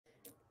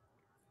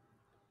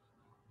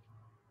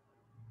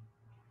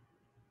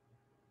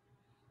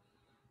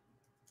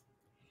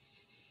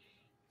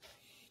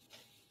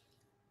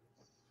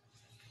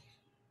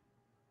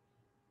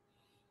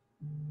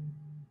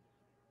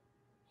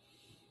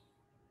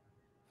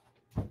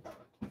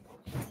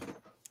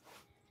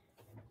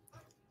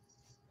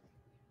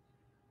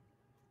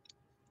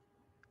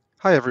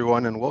Hi,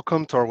 everyone, and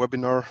welcome to our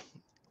webinar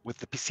with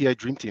the PCI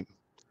Dream Team.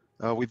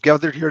 We've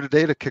gathered here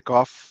today to kick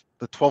off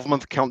the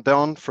 12-month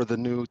countdown for the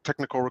new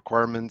technical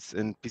requirements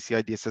in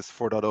PCI DSS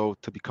 4.0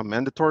 to become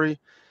mandatory,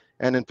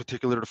 and in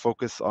particular to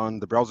focus on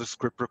the browser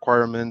script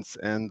requirements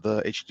and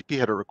the HTTP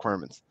header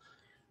requirements.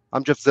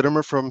 I'm Jeff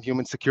Zitomer from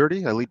Human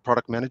Security. I lead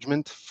product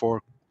management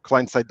for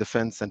client-side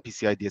defense and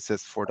PCI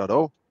DSS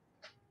 4.0.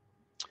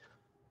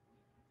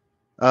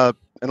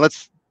 And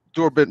let's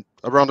do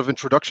a round of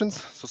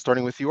introductions. So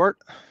starting with you, Art.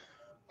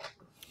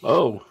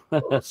 Oh,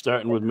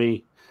 starting with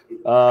me.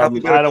 I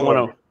don't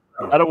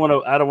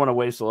want to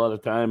waste a lot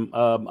of time.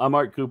 I'm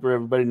Art Cooper.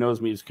 Everybody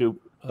knows me as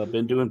Coop. I've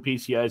been doing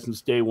PCI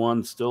since day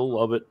one. Still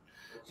love it,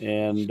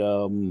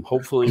 and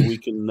hopefully we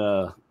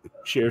can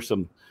share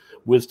some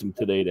wisdom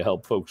today to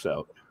help folks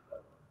out.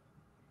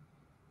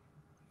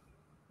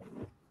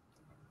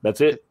 That's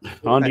it.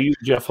 On to you,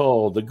 Jeff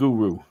Hall, the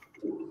guru.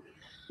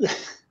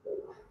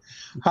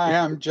 Hi,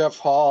 I'm Jeff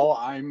Hall.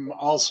 I'm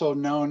also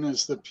known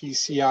as the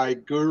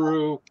PCI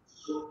guru,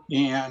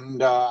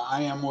 and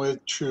I am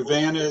with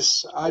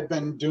Truvantis. I've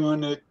been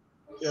doing it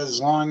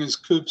as long as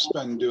Coop's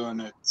been doing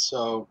it,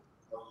 so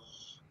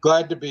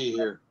glad to be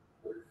here.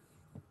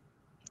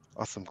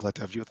 Awesome, glad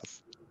to have you with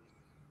us.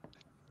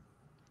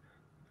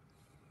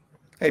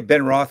 Hey,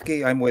 Ben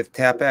Rothke. I'm with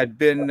Tapad.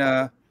 Been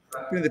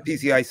in the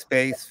PCI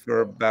space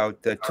for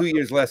about 2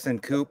 years less than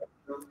Coop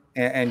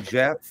and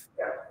Jeff.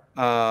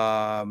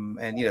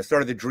 And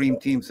started the Dream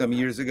Team some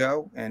years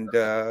ago, and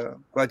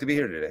glad to be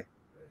here today.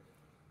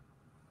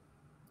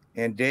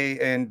 And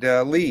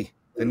Lee,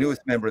 the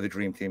newest member of the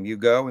Dream Team. You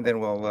go, and then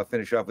we'll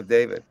finish off with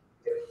David.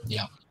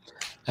 Yeah.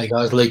 Hey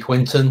guys, Lee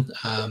Quinton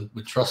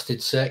with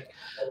TRUSTEDSEC.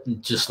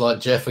 Just like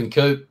Jeff and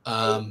Coop,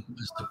 as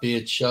the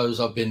beard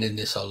shows, I've been in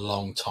this a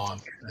long time.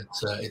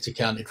 It's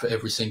accounted for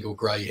every single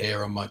grey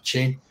hair on my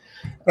chin,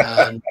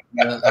 and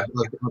I've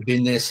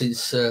been there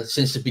since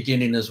the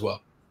beginning as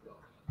well.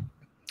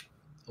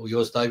 All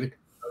yours, David.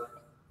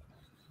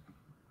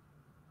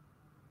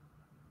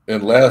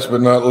 And last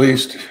but not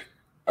least,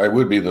 I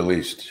would be the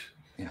least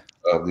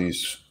of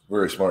these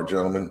very smart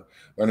gentlemen.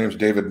 My name is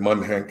David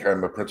Mundhenk.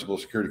 I'm a principal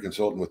security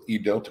consultant with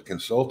eDelta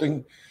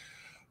Consulting.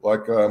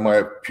 Like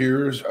my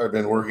peers, I've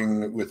been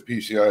working with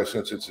PCI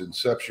since its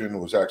inception,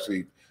 was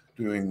actually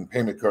doing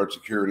payment card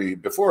security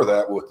before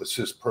that with the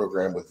CISSP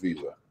program with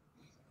Visa.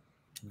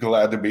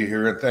 Glad to be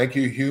here, and thank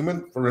you,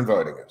 Human, for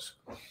inviting us.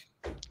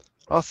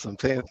 Awesome.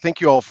 Thank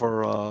you all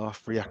for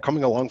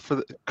coming along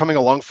for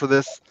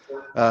this.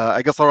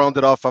 I guess I'll round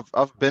it off.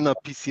 I've been a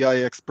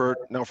PCI expert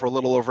now for a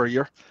little over a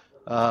year,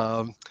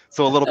 so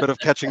a little bit of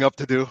catching up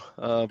to do,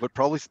 but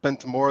probably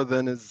spent more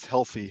than is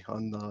healthy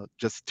on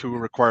just 2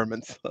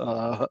 requirements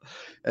and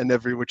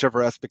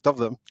whichever aspect of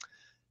them.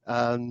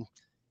 And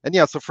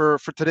yeah, so for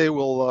today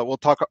we'll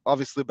talk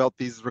obviously about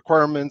these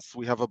requirements.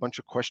 We have a bunch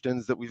of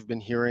questions that we've been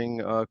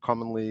hearing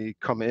commonly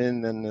come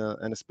in,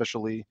 and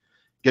especially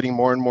getting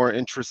more and more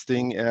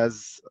interesting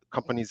as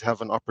companies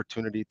have an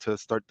opportunity to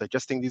start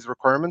digesting these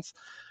requirements.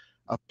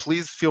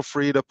 Please feel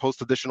free to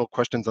post additional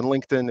questions on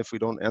LinkedIn. If we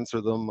don't answer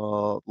them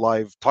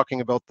live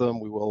talking about them,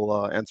 we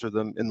will answer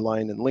them in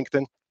line in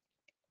LinkedIn.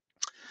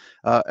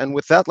 And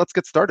with that, let's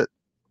get started.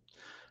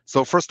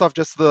 So first off,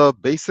 just the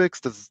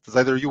basics. Does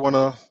either of you want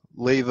to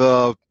lay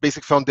the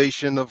basic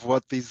foundation of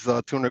what these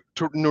two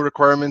new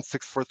requirements,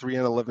 643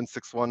 and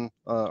 1161,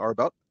 are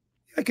about?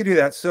 I could do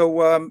that.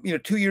 So,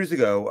 2 years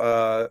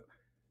ago,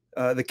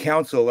 the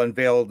council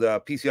unveiled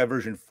PCI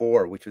version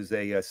 4, which was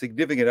a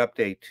significant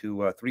update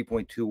to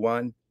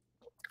 3.21.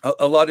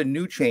 A lot of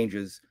new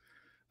changes,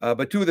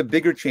 but 2 of the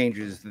bigger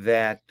changes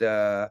that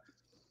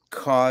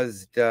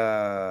caused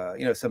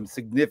some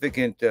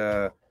significant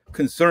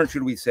concern,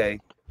 should we say,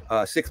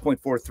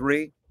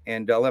 6.43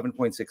 and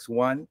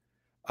 11.61,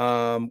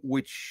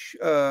 which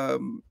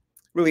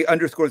really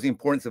underscores the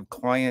importance of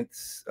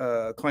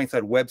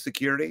client-side web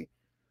security.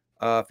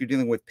 If you're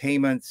dealing with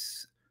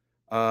payments,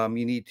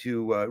 you need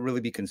to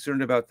really be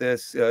concerned about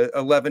this.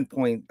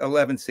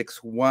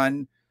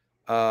 11.1161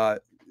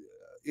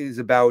 is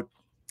about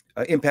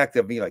impact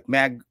of like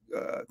mag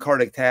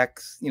card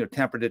attacks,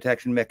 tamper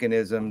detection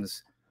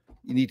mechanisms.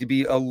 You need to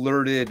be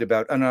alerted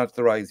about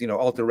unauthorized,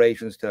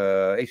 alterations to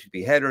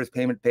HTTP headers,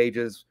 payment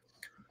pages.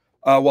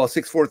 While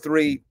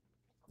 643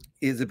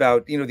 is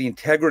about, the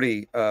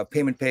integrity of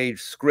payment page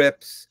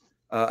scripts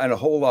and a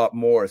whole lot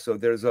more. So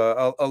there's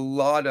a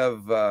lot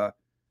of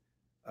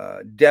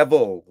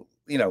devil,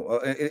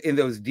 in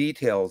those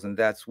details, and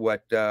that's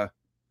what we're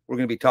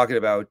going to be talking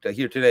about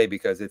here today,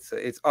 because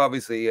it's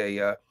obviously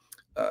a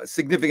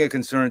significant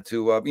concern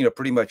to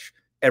pretty much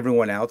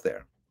everyone out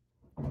there.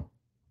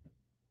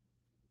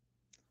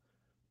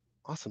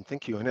 Awesome,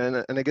 thank you.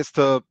 And I guess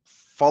to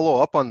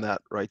follow up on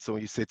that, right? So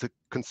when you say it's a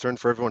concern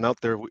for everyone out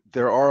there,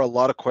 there are a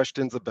lot of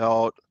questions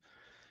about,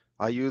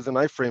 I use an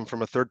iframe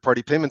from a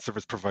third-party payment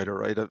service provider,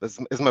 right? Is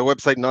my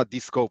website not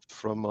descoped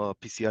from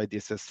PCI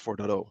DSS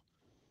 4.0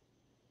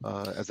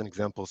 as an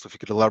example? So if you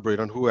could elaborate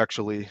on who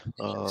actually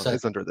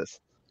is under this.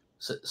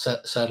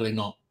 Sadly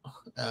not.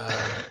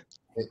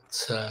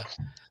 It's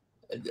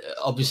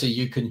obviously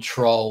you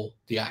control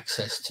the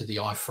access to the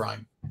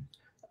iframe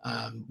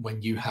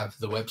when you have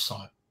the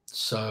website.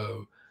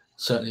 So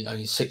certainly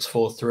only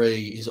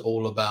 643 is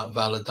all about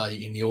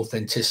validating the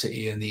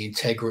authenticity and the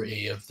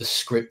integrity of the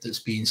script that's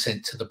being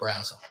sent to the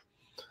browser.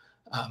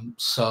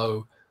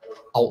 So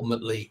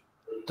ultimately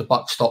the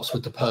buck stops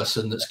with the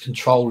person that's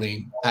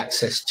controlling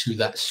access to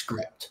that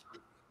script.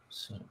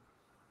 So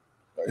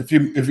if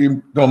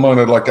you don't mind,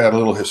 I'd like to add a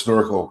little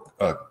historical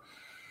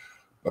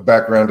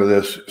background to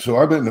this. So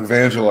I've been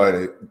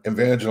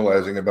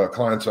evangelizing about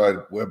client-side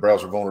web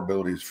browser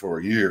vulnerabilities for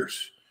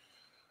years.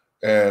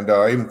 And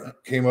I even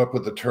came up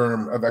with the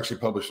term, I've actually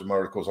published some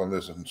articles on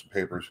this and some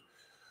papers,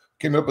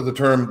 came up with the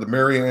term, the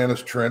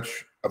Marianas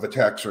Trench of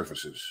attack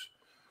surfaces.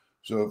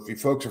 So if you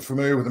folks are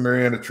familiar with the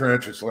Mariana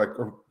Trench, it's like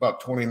about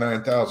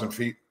 29,000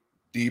 feet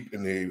deep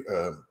in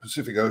the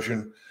Pacific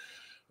Ocean.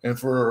 And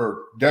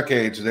for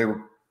decades,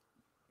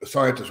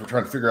 scientists were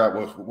trying to figure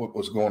out what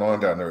was going on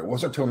down there. It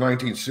wasn't until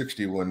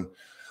 1960 when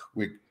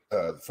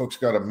folks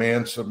got a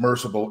manned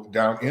submersible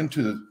down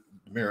into the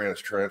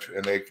Marianas Trench,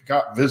 and they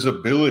got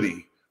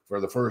visibility for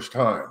the first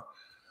time.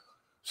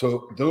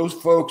 So those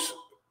folks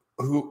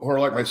who are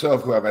like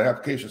myself, who have an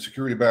application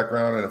security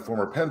background and a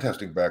former pen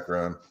testing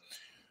background,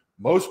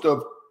 most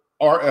of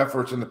our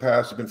efforts in the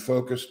past have been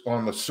focused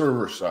on the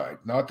server side,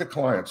 not the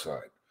client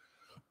side.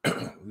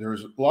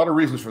 There's a lot of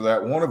reasons for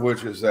that. One of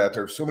which is that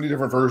there's so many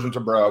different versions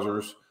of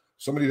browsers,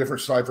 so many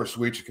different cipher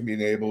suites that can be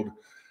enabled.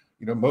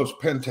 You know, most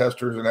pen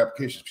testers and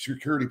application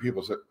security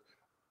people said,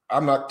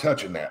 I'm not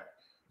touching that.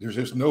 There's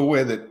just no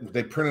way that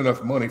they print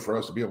enough money for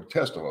us to be able to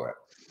test all that.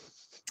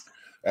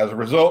 As a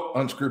result,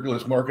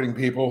 unscrupulous marketing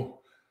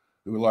people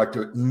who like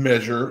to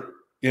measure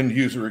end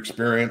user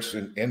experience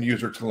and end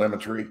user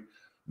telemetry,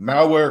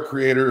 malware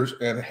creators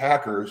and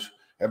hackers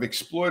have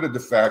exploited the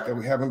fact that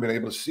we haven't been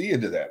able to see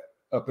into that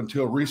up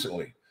until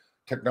recently.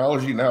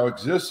 Technology now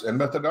exists and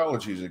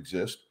methodologies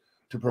exist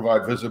to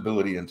provide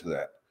visibility into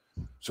that.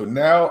 So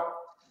now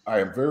I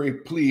am very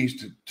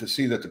pleased to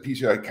see that the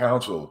PCI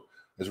Council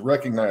has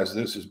recognized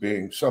this as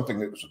being something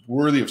that was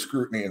worthy of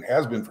scrutiny and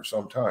has been for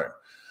some time.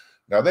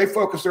 Now they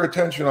focus their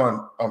attention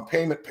on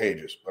payment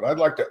pages, but I'd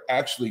like to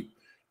actually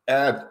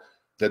add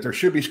that there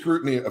should be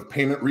scrutiny of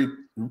payment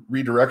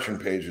redirection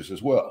pages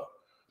as well,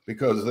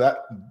 because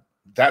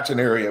that's an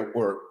area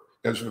where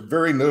there's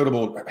very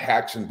notable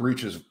hacks and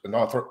breaches,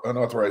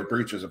 unauthorized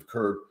breaches have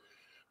occurred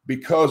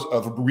because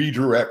of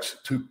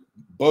redirects to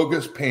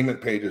bogus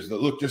payment pages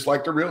that look just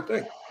like the real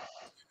thing.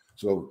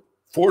 So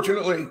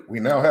fortunately, we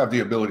now have the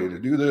ability to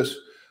do this.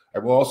 I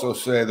will also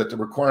say that the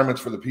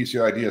requirements for the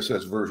PCI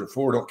DSS version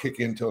 4 don't kick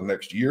in until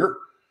next year,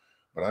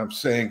 but I'm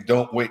saying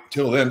don't wait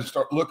till then to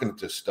start looking at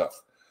this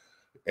stuff.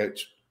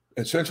 It's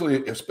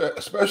essentially,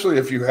 especially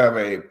if you have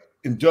a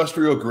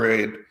industrial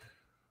grade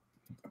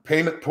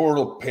payment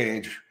portal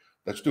page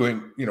that's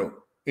doing, you know,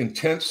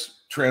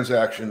 intense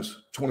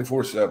transactions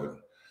 24/7.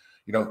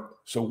 You know,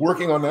 so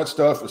working on that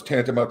stuff is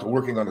tantamount to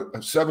working on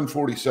a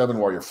 747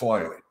 while you're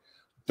flying it.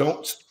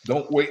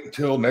 Don't wait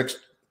until next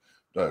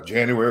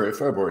January or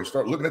February.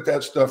 Start looking at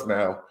that stuff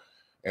now,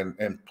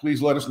 and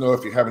please let us know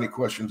if you have any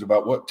questions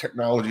about what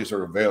technologies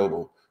are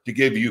available to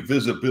give you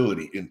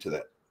visibility into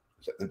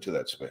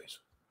that space.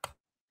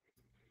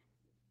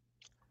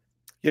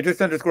 Yeah, just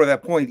to underscore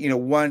that point, you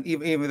know,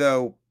 even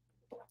though,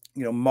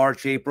 you know,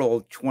 March,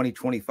 April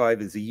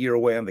 2025 is a year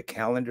away on the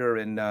calendar,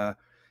 and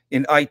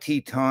in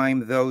IT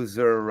time, those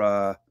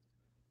are,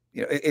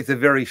 you know, it's a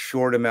very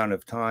short amount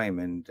of time,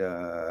 and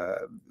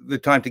the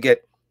time to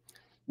get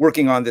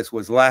working on this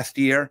was last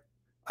year.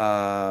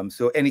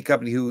 So any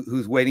company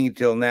who's waiting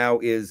until now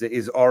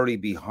is already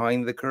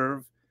behind the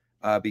curve,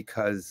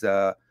 because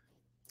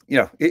you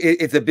know,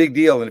 it's a big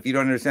deal, and if you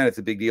don't understand it's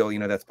a big deal, you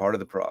know, that's part of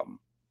the problem.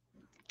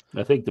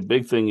 I think the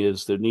big thing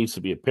is there needs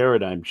to be a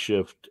paradigm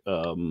shift,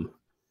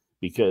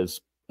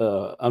 because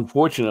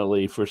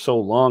unfortunately, for so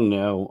long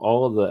now,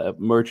 all of the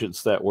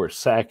merchants that were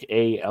SAC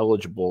A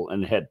eligible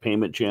and had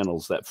payment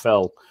channels that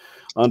fell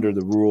under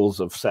the rules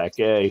of SAC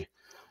A,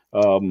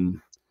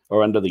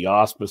 or under the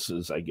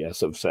auspices, I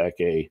guess, of SAC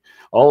A,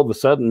 all of a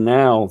sudden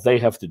now they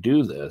have to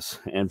do this.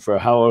 And for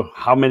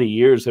how many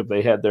years have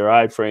they had their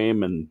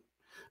iframe and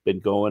been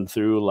going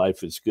through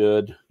life is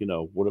good? You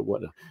know,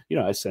 what you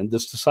know, I send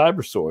this to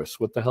CyberSource.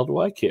 What the hell do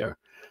I care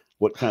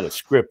what kind of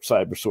script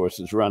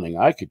CyberSource is running?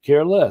 I could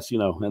care less, you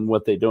know. And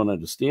what they don't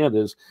understand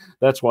is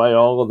that's why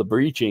all of the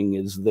breaching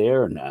is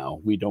there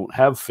now. We don't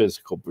have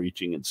physical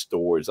breaching in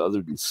stores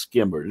other than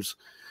skimmers,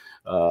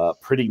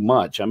 pretty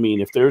much. I mean,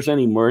 if there's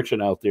any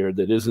merchant out there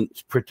that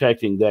isn't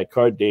protecting that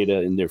card data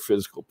in their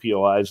physical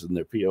POIs and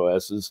their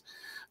POSs,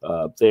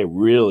 they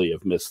really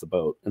have missed the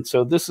boat. And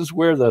so this is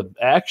where the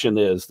action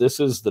is.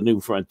 This is the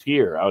new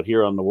frontier out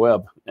here on the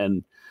web.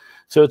 And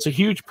so it's a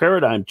huge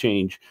paradigm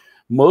change.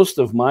 Most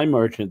of my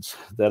merchants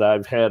that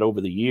I've had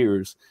over the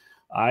years,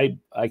 I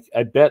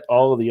bet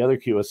all of the other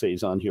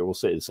QSAs on here will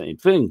say the same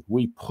thing.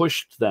 We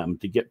pushed them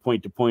to get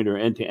point-to-point or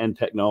end-to-end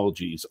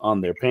technologies on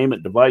their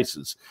payment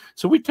devices.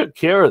 So we took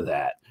care of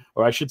that.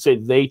 or I should say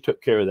they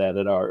took care of that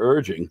at our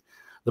urging.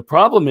 The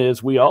problem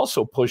is we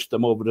also pushed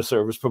them over to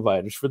service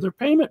providers for their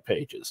payment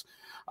pages.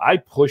 I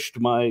pushed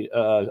my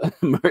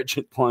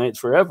merchant clients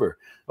forever.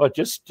 But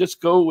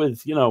just go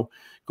with,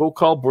 go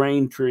call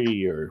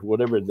Braintree or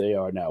whatever they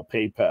are now,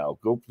 PayPal,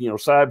 go,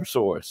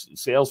 CyberSource,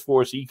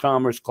 Salesforce,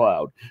 e-commerce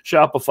cloud,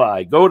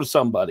 Shopify, go to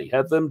somebody,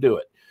 have them do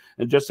it,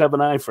 and just have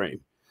an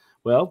iframe.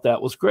 Well,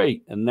 that was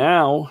great. And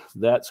now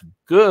that's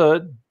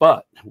good,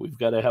 but we've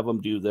got to have them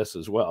do this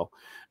as well,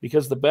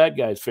 because the bad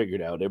guys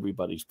figured out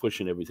everybody's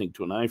pushing everything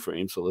to an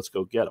iframe. So let's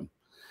go get them.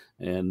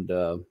 And,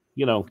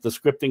 the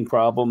scripting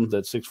problem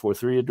that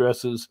 643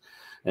 addresses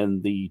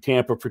and the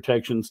tamper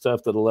protection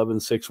stuff that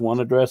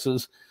 1161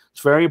 addresses,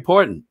 it's very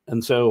important.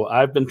 And so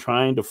I've been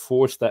trying to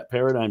force that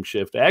paradigm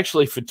shift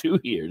actually for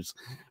 2 years.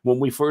 When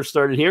we first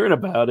started hearing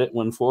about it,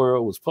 when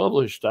 4.0 was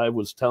published, I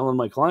was telling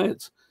my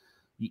clients,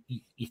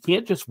 you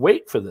can't just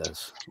wait for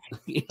this,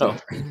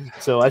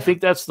 So I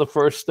think that's the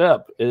first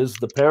step, is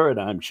the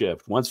paradigm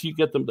shift. Once you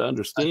get them to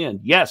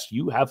understand, yes,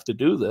 you have to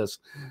do this,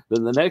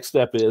 then the next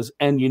step is,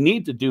 and you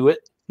need to do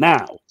it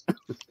now.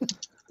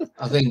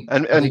 I think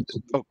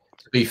to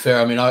be fair,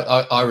 I mean,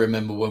 I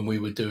remember when we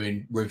were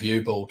doing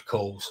review board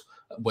calls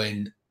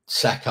when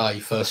SAC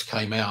first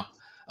came out,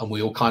 and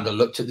we all kind of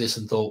looked at this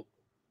and thought,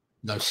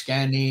 no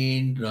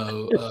scanning,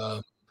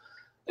 no.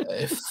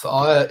 If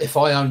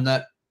I own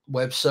that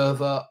web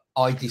server,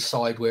 I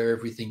decide where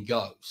everything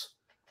goes.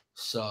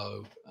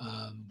 So,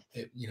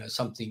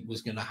 something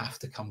was going to have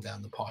to come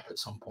down the pipe at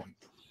some point.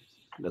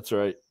 That's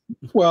right.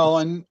 Well,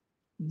 and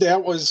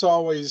that was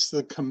always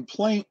the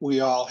complaint we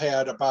all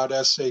had about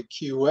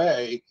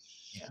SAQA.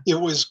 Yeah. It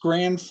was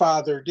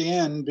grandfathered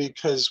in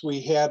because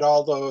we had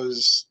all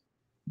those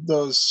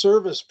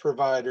service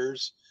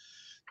providers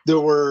that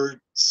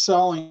were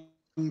selling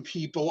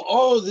people,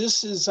 oh,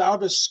 this is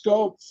out of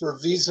scope for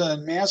Visa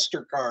and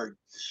MasterCard.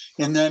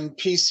 And then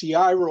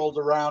PCI rolled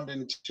around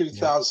in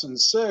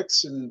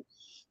 2006, and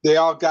they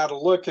all got a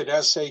look at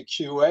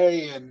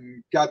SAQA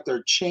and got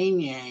their chain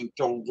yanked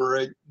over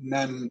it, and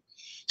then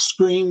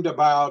screamed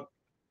about,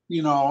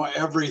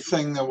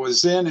 everything that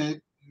was in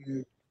it.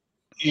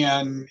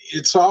 And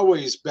it's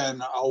always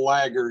been a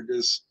laggard.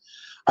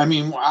 I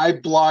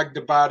blogged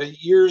about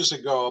it years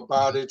ago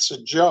about it's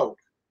a joke.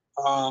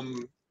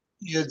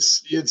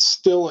 It's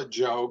still a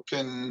joke,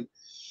 and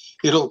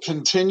it'll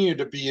continue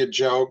to be a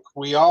joke.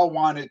 We all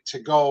want it to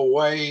go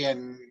away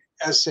and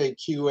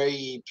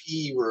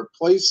SAQAEP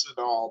replace it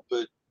all,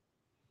 but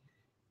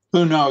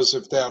who knows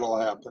if that'll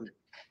happen.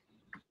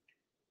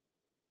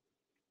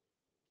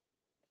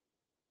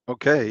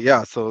 Okay,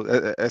 yeah. So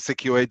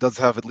SAQA does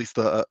have at least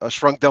a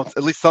shrunk down,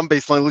 at least some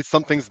baseline, at least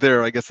some things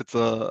there. I guess it's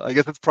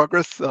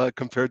progress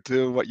compared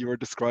to what you were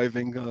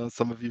describing,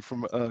 some of you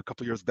from a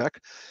couple years back.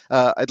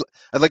 I'd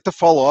like to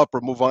follow up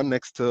or move on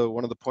next to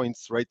one of the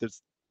points. Right,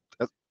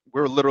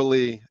 we're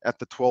literally at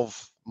the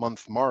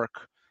 12-month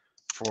mark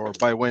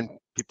by when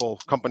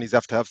companies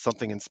have to have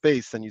something in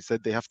space, and you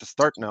said they have to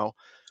start now.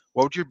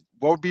 What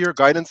would be your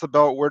guidance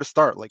about where to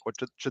start? Like, what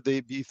should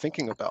they be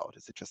thinking about?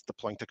 Is it just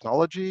deploying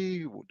technology?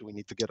 Do we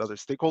need to get other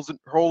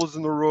stakeholders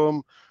in the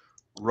room?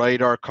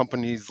 Write our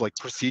companies like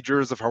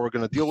procedures of how we're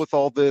going to deal with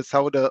all this?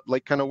 How would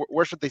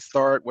where should they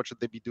start? What should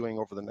they be doing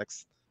over the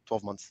next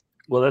 12 months?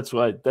 Well, that's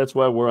why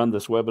we're on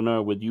this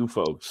webinar with you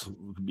folks,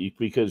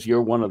 because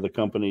you're one of the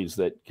companies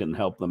that can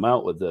help them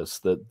out with this.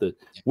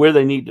 Where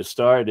they need to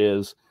start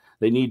is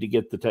they need to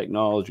get the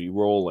technology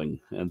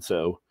rolling, and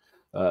so.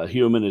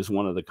 Human is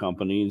one of the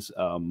companies.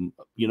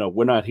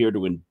 We're not here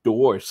to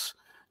endorse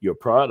your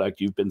product.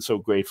 You've been so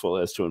grateful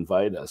as to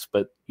invite us,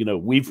 but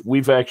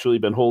we've actually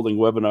been holding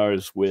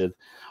webinars with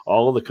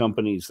all of the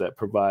companies that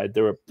provide.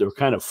 There are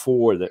kind of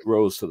 4 that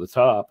rose to the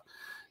top,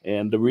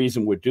 and the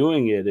reason we're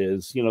doing it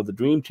is the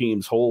Dream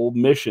Team's whole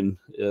mission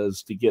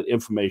is to get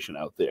information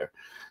out there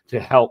to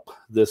help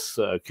this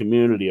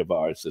community of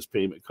ours, this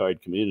payment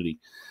card community.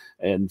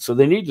 And so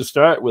they need to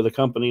start with a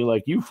company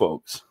like you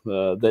folks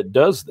that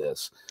does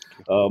this.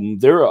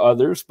 There are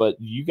others, but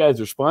you guys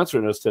are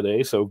sponsoring us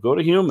today, so go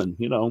to Human.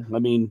 I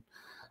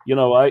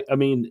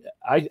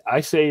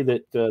say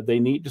that they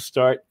need to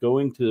start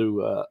going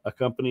to a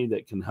company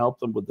that can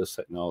help them with this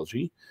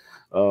technology.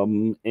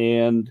 If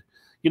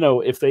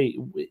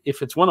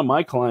it's one of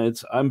my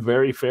clients, I'm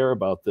very fair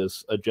about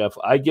this, Jeff.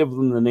 I give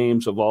them the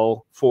names of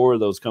all 4 of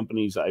those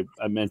companies I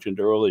mentioned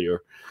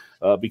earlier.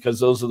 Because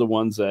those are the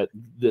ones that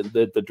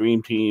the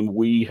Dream Team,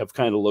 we have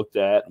kind of looked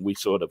at, and we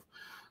sort of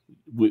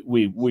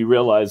we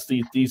realize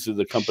these are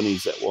the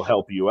companies that will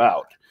help you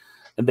out,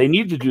 and they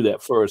need to do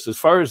that first. As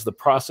far as the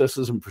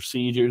processes and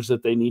procedures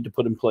that they need to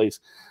put in place,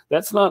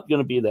 that's not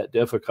going to be that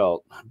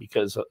difficult,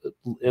 because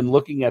in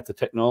looking at the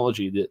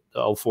technology that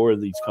all 4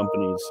 of these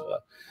companies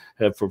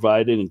have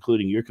provided,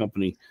 including your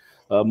company,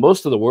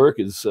 most of the work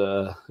is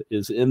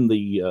in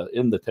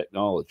the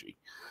technology.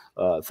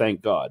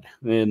 Thank God.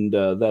 And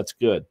that's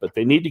good. But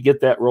they need to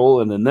get that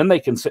rolling, and then they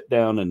can sit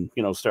down and,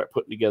 start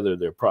putting together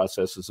their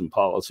processes and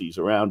policies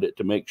around it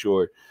to make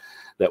sure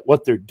that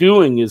what they're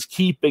doing is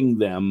keeping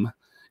them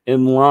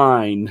in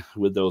line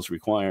with those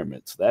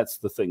requirements. That's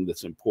the thing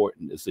that's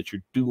important, is that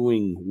you're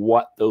doing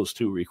what those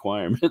two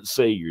requirements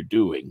say you're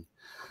doing.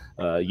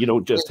 You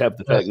don't just have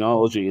the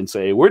technology and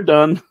say, we're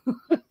done.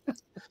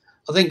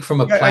 I think from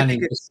a planning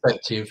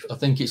perspective, I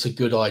think it's a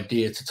good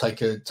idea to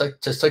take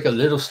a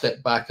little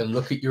step back and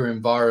look at your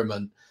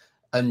environment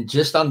and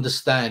just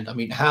understand, I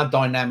mean, how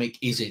dynamic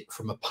is it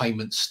from a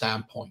payment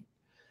standpoint?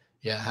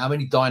 Yeah, how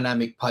many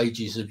dynamic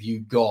pages have you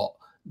got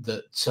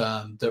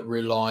that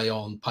rely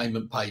on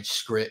payment page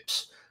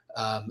scripts?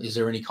 Is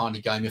there any kind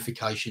of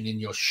gamification in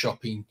your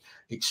shopping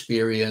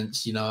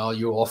experience? You know, are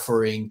you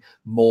offering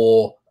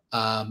more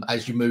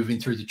as you're moving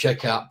through the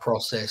checkout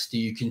process? Do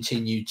you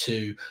continue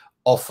to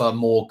offer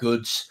more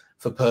goods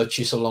for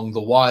purchase along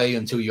the way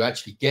until you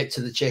actually get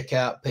to the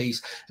checkout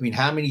piece? I mean,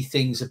 how many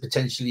things are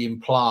potentially in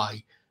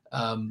play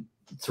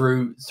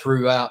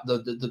throughout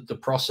the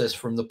process,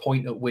 from the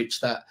point at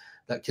which that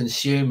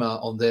consumer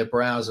on their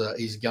browser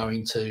is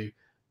going to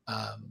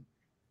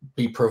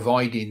be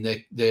providing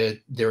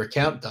their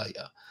account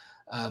data?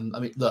 I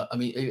mean, look, I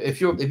mean,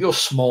 if you're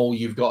small,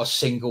 you've got a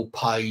single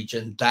page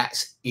and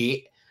that's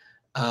it.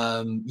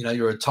 You know,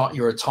 you're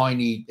a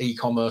tiny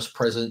e-commerce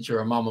presence,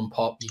 you're a mum and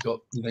pop, you're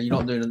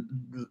not doing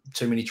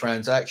too many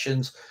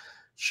transactions.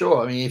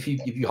 Sure, I mean, if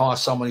you hire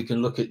someone who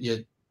can look at your,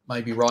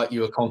 maybe write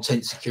you a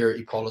content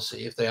security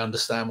policy, if they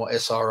understand what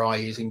SRI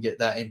is and get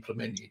that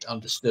implemented,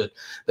 understood.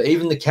 But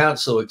even the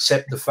council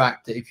accept the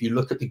fact that if you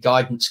look at the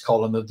guidance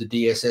column of the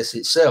DSS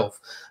itself,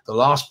 the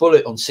last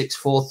bullet on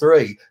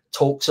 643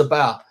 talks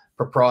about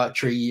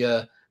proprietary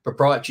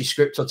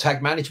script or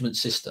tag management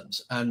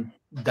systems, and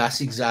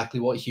that's exactly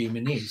what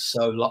human is.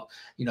 So,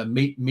 you know,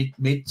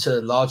 mid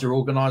to larger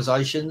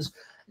organizations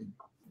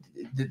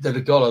that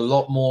have got a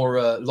lot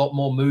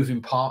more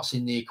moving parts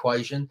in the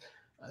equation,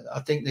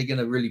 I think they're going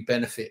to really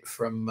benefit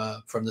from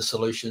the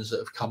solutions that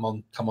have come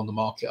on the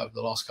market over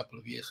the last couple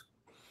of years.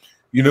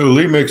 You know,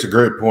 Lee makes a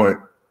great point,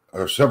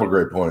 or several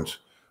great points.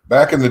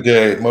 Back in the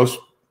day, most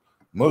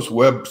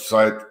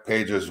website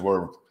pages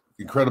were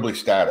incredibly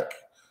static,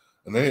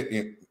 and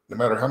no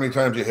matter how many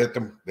times you hit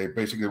them, they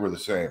basically were the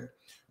same.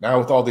 Now,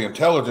 with all the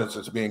intelligence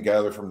that's being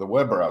gathered from the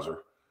web browser,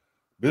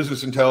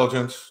 business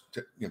intelligence,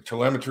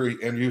 telemetry,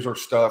 end user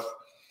stuff,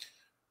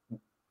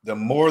 the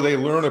more they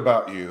learn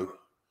about you,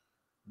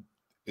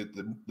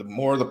 the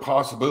more the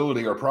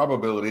possibility or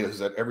probability is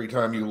that every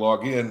time you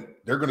log in,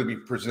 they're going to be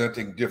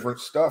presenting different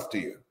stuff to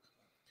you.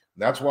 And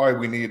that's why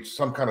we need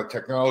some kind of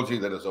technology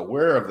that is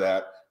aware of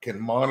that, can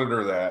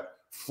monitor that,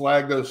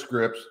 flag those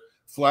scripts,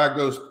 flag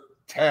those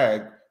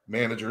tag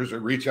managers, or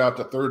reach out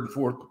to third and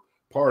fourth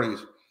parties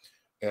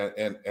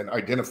and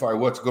identify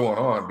what's going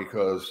on,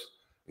 because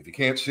if you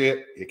can't see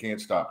it, you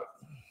can't stop it.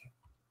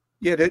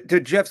 Yeah,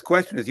 to Jeff's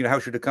question is, how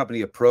should a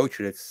company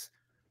approach it? It's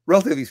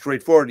relatively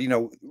straightforward.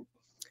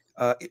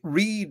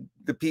 Read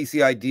the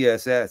PCI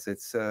DSS.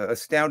 It's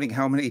astounding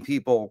how many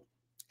people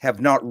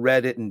have not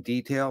read it in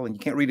detail, and you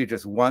can't read it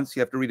just once. You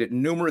have to read it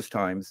numerous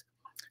times.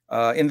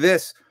 In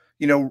this,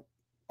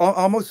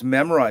 almost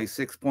memorize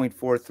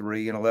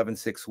 6.43 and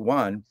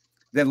 11.6.1,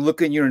 then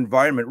look in your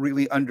environment,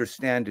 really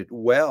understand it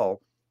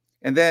well,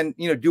 and then,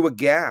 do a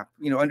gap,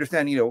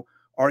 understand,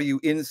 are you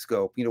in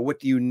scope? What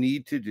do you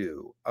need to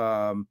do?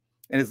 And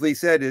as Lee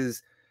said,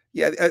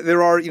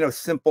 there are,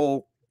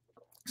 simple,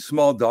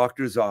 small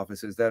doctor's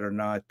offices that are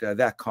not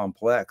that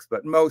complex,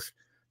 but most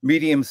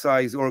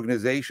medium-sized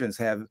organizations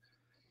have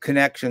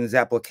connections,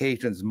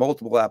 applications,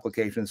 multiple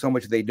applications, so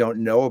much they don't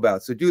know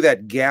about. So do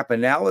that gap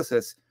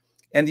analysis,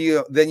 and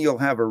then you'll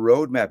have a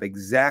roadmap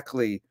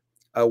exactly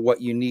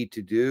what you need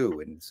to do.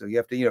 And so you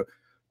have to,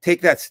 take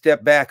that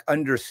step back,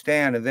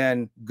 understand, and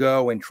then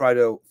go and try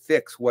to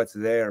fix what's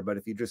there. But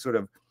if you just sort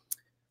of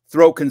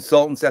throw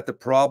consultants at the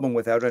problem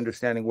without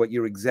understanding what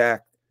your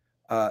exact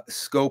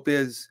scope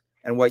is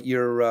and what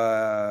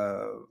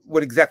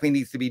what exactly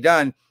needs to be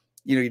done,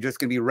 you're just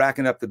going to be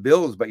racking up the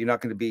bills, but you're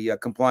not going to be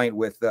compliant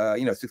with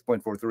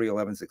 6.43,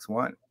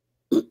 11.6.1.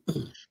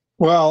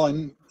 Well,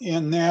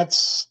 and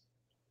that's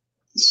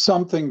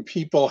something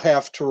people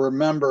have to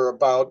remember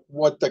about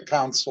what the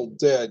council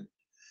did.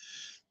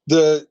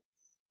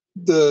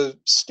 The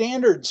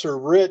standards are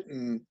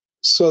written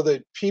so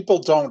that people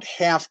don't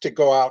have to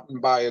go out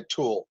and buy a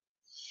tool.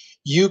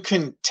 You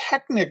can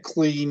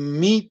technically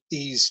meet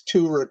these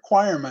two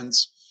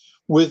requirements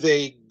with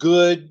a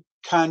good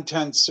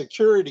content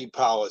security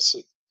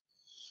policy.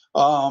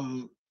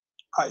 I've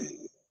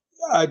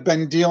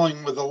been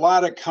dealing with a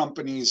lot of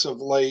companies of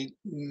late,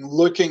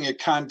 looking at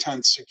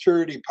content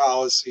security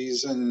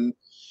policies, and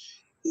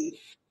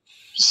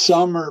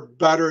some are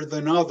better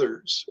than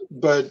others.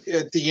 But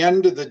at the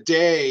end of the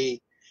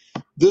day,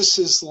 this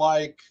is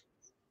like,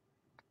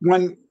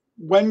 when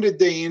did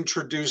they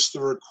introduce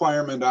the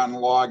requirement on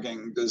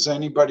logging? Does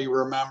anybody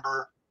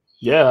remember?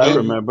 Yeah, I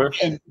remember.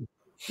 And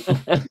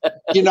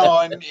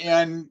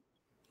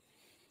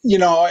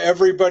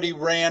everybody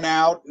ran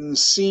out and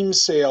SIEM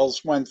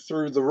sales went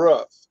through the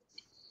roof.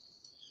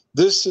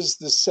 This is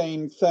the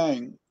same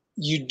thing.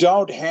 You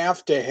don't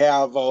have to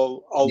have a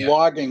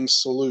logging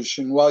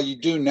solution. Well, you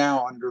do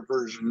now under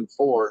version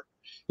 4.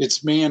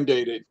 It's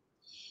mandated.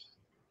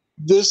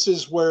 This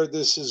is where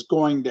this is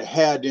going to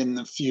head in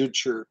the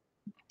future.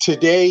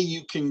 Today,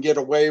 you can get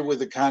away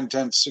with a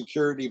content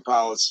security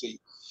policy.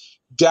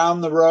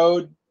 Down the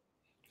road,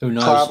 who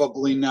knows?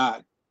 Probably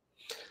not.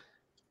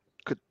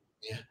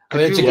 Yeah. I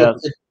mean,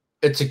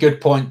 it's a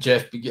good point,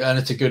 Jeff, and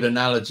it's a good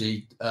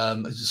analogy.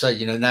 As I say,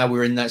 you know, now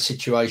we're in that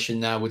situation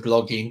now with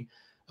logging,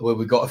 where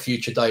we've got a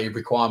future data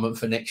requirement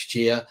for next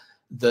year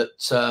that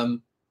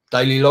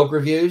daily log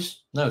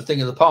reviews, no,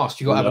 thing of the past.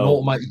 You've got to have an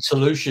automated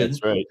solution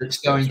that's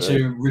going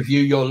to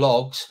review your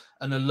logs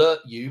and alert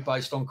you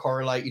based on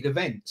correlated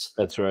events.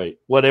 That's right.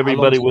 What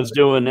everybody was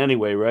doing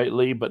anyway, right,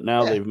 Lee? But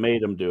now they've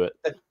made them do it.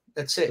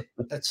 That's it.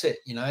 That's it.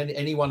 You know,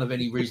 anyone of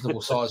any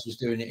reasonable size was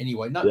doing it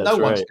anyway. No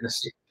one's going to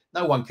sit.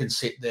 No one can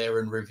sit there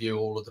and review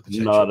all of the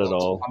potential not at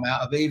all come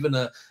out of even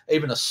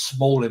a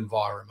small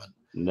environment.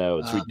 No,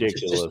 it's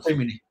ridiculous. Just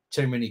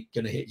too many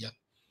going to hit you.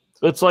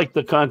 It's like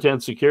the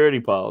content security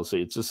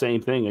policy. It's the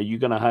same thing. Are you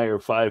going to hire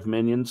 5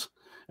 minions?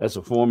 As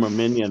a former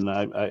minion,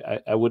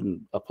 I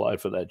wouldn't apply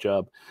for that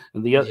job.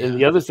 And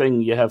the other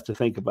thing you have to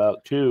think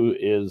about too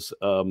is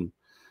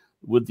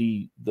with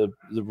the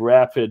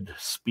rapid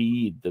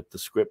speed that the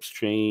scripts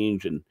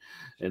change, and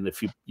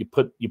if you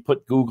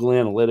put Google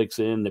Analytics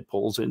in, it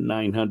pulls in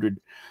 900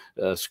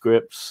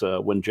 scripts.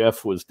 When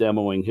Jeff was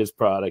demoing his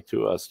product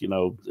to us, you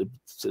know,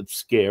 it's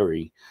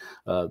scary,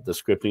 the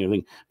scripting and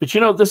everything. But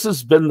you know, this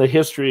has been the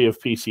history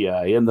of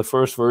PCI. In the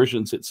first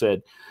versions, it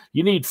said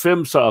you need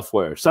FIM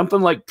software,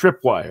 something like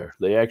Tripwire.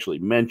 They actually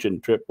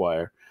mentioned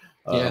Tripwire.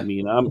 I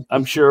mean,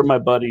 I'm sure my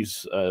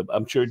buddies,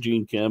 I'm sure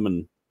Gene Kim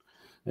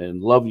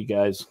and love you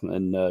guys.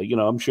 And, you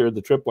know, I'm sure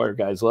the Tripwire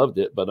guys loved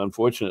it, but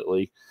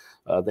unfortunately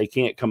they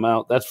can't come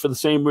out. That's for the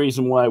same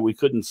reason why we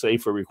couldn't say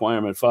for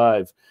requirement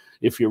 5,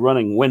 if you're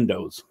running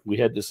Windows, we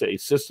had to say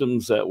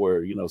systems that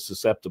were, you know,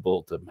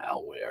 susceptible to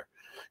malware,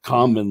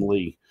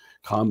 commonly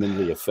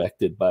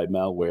affected by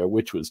malware,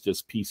 which was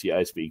just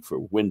PCI speak for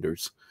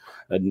Windows.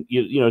 And,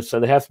 you know, so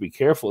they have to be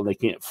careful, and they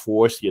can't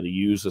force you to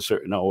use a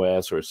certain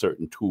OS or a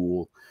certain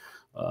tool.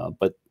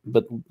 But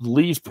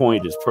Lee's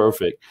point is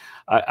perfect.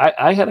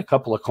 I had a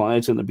couple of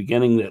clients in the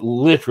beginning that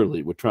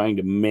literally were trying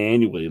to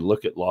manually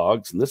look at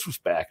logs, and this was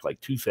back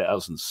like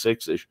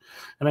 2006-ish.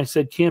 And I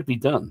said, can't be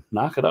done.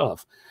 Knock it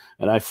off.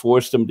 And I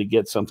forced them to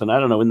get something. I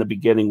don't know, in the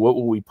beginning, what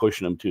were we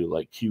pushing them to?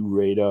 Like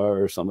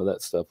QRadar or some of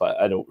that stuff?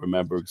 I don't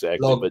remember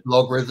exactly. But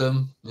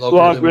Logarithm,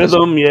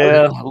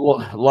 yeah.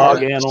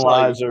 Log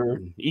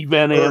analyzer,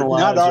 event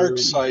analyzer. Not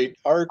ArcSight,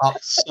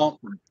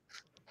 something.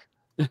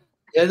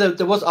 Yeah,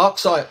 there was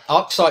ArcSight.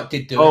 ArcSight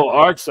did do it. Oh,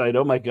 ArcSight.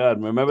 Oh my God,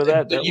 remember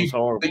that? That was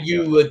horrible. But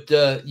you would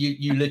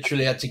you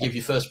literally had to give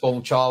your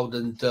firstborn child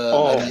and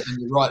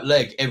your right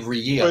leg every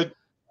year.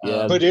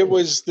 But it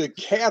was the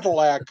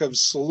Cadillac of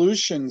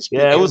solutions.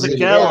 Yeah, it was a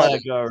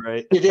Cadillac, all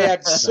right. It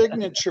had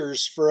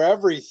signatures for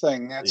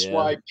everything. That's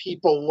why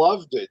people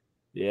loved it.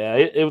 Yeah,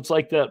 it was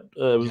like that.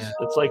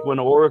 It's like when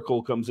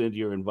Oracle comes into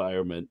your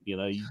environment. You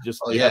know, you just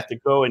have to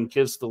go and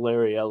kiss the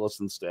Larry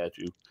Ellison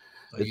statue.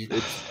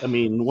 I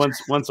mean,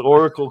 once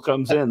Oracle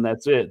comes in,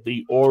 that's it.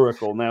 The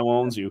Oracle now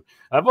owns you.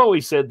 I've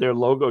always said their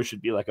logo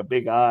should be like a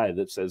big eye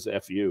that says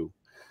 "FU."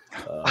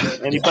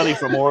 Anybody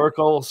from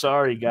Oracle?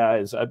 Sorry,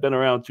 guys. I've been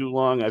around too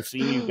long. I've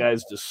seen you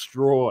guys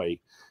destroy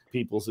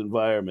people's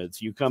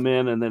environments. You come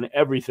in, and then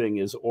everything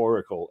is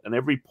Oracle, and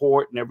every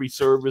port and every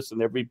service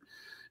and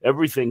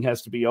everything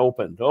has to be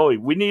opened. Oh,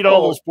 we need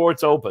all those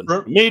ports open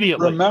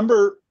immediately.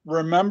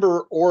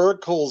 Remember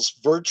Oracle's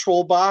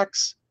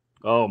VirtualBox?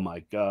 Oh my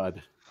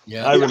God.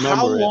 Yeah, I remember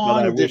How it,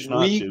 long but I did wish not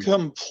we to.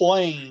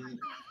 complain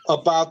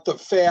about the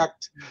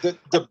fact that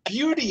the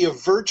beauty of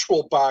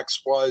VirtualBox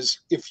was,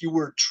 if you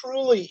were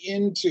truly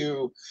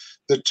into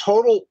the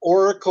total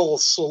Oracle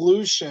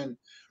solution,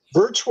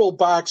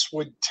 VirtualBox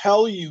would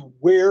tell you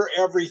where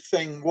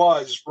everything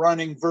was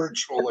running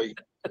virtually.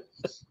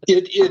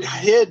 It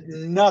hid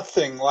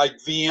nothing like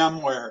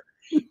VMware,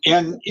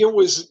 and it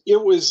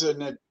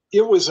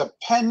was a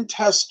pen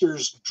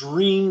tester's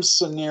dream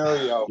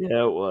scenario.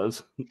 Yeah, it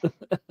was.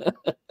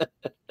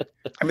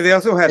 I mean, they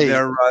also had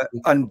their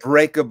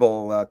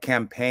Unbreakable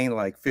campaign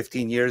like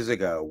 15 years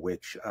ago,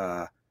 which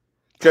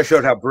just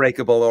showed how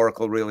breakable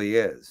Oracle really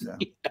is. So.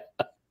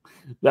 Yeah.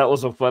 That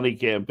was a funny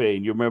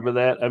campaign. You remember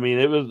that? I mean,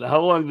 it was.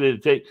 How long did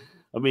it take?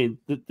 I mean,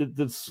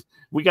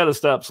 we got to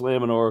stop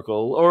slamming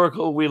Oracle.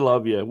 Oracle, we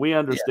love you. We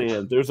understand.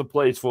 Yeah. There's a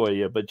place for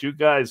you, but you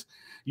guys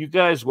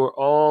were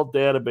all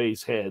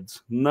database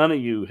heads. None of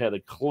you had a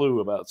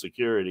clue about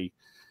security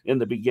in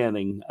the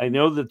beginning. I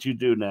know that you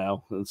do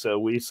now, and so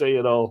we say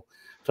it all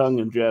tongue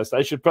in jest.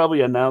 I should probably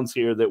announce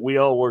here that we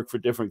all work for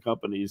different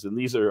companies, and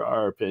these are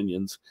our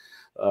opinions.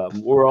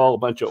 We're all a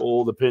bunch of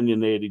old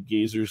opinionated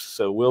geezers,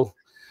 so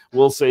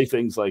we'll say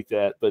things like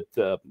that, but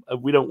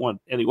we don't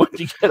want anyone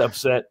to get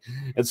upset.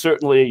 And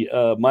certainly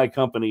my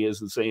company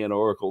isn't saying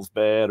Oracle's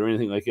bad or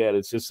anything like that.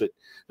 It's just that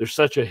there's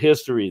such a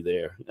history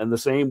there, and the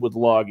same with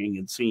logging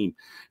and SIEM.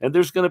 And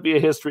there's going to be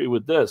a history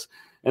with this.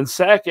 And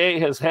SAC-A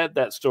has had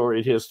that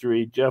storied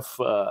history. Jeff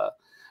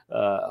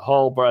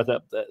Hall brought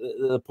up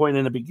the point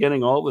in the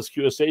beginning. All of us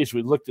QSAs,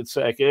 we looked at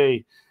SAC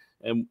A,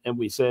 and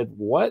we said,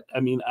 what? I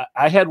mean,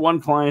 I had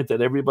one client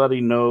that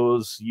everybody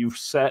knows. You've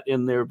sat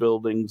in their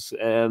buildings,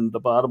 and the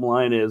bottom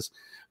line is,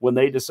 when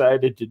they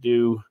decided to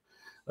do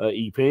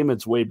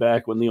e-payments way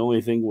back when the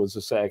only thing was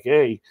a SAC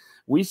A,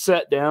 we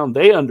sat down.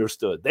 They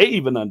understood. They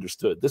even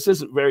understood. This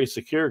isn't very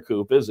secure,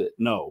 Coop, is it?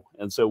 No.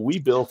 And so we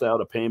built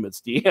out a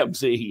payments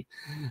DMZ.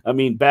 I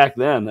mean, back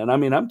then, and I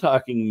mean, I'm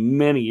talking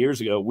many years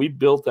ago, we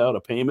built out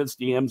a payments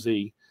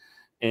DMZ,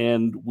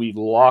 and we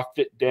locked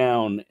it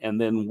down. And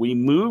then we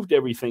moved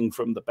everything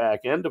from the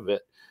back end of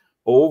it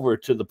over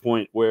to the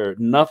point where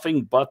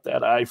nothing but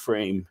that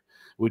iframe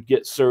would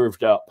get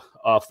served up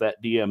off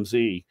that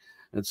DMZ.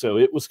 And so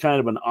it was kind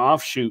of an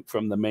offshoot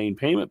from the main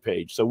payment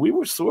page. So we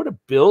were sort of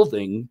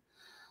building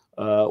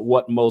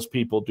what most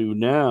people do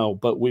now,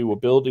 but we were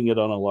building it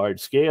on a large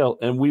scale,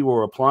 and we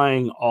were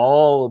applying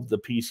all of the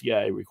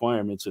PCI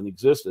requirements in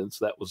existence.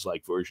 That was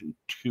like version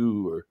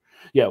 2, or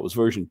yeah, it was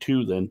version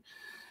 2 then.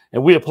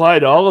 And we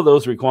applied all of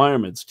those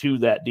requirements to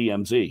that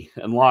DMZ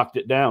and locked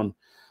it down.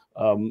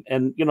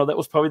 And, you know, that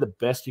was probably the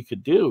best you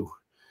could do.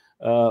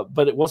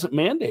 But it wasn't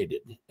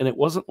mandated, and it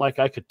wasn't like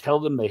I could tell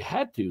them they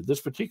had to.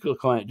 This particular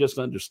client just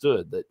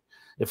understood that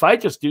if I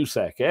just do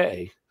SAC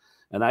A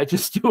and I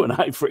just do an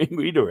iframe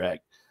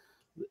redirect,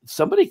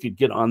 somebody could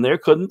get on there,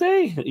 couldn't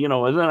they? You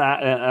know, and then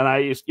I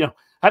used, you know,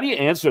 how do you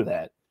answer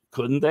that?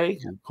 Couldn't they?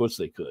 Of course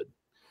they could.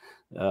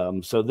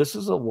 So this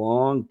is a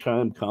long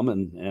time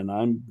coming, and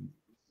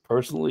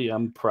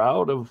I'm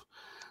proud of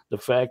the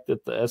fact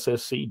that the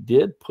SSC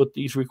did put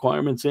these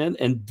requirements in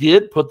and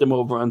did put them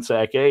over on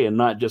SAC A, and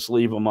not just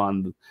leave them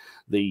on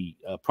the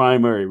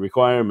primary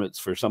requirements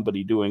for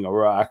somebody doing a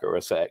ROC or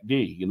a SAC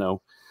D. You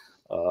know,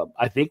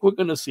 I think we're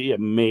going to see a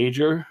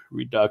major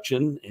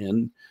reduction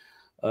in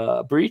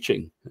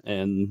breaching.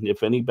 And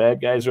if any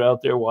bad guys are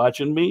out there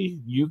watching me,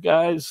 you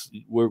guys,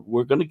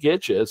 we're going to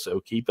get you. So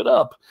keep it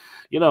up.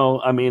 You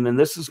know, I mean, and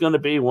this is going to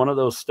be one of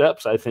those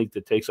steps, I think,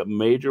 that takes a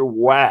major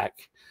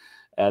whack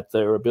at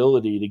their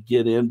ability to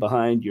get in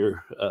behind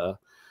your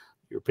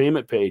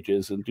payment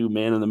pages and do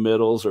man in the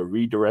middles or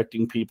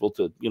redirecting people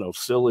to, you know,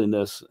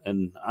 silliness.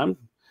 And I'm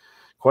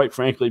quite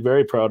frankly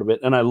very proud of it.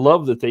 And I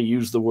love that they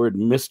use the word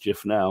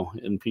mischief now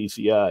in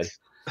PCI.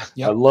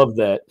 Yep. I love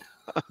that.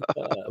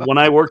 When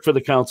I worked for the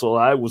council,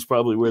 I was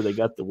probably where they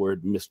got the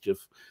word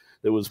mischief.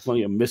 There was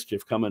plenty of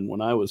mischief coming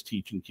when I was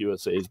teaching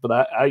QSAs, but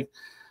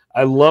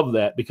I love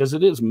that, because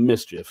it is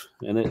mischief,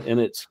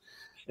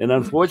 and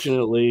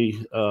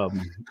unfortunately,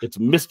 it's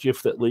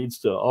mischief that leads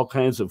to all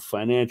kinds of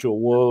financial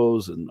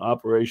woes and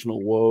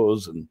operational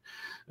woes and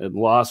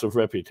loss of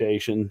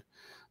reputation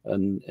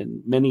and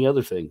many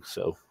other things.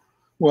 So,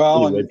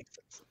 well, anyway. And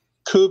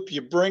Coop,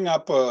 you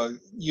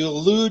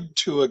allude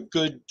to a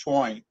good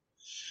point,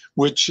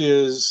 which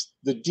is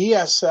the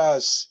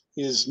DSS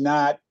is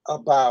not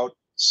about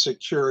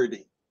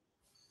security.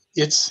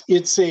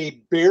 It's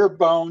a bare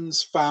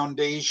bones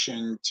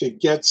foundation to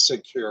get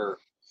secure.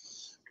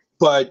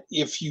 But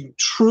if you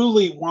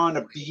truly want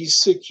to be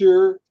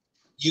secure,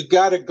 you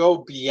got to go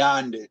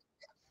beyond it.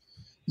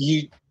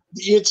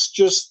 It's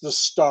just the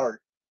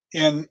start.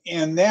 And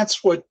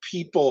that's what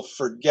people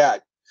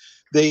forget.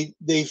 They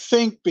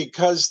think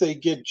because they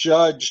get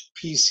judged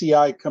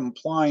PCI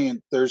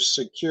compliant, they're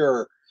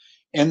secure.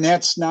 And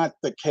that's not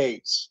the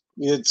case.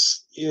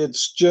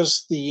 It's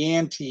just the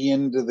ante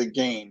into the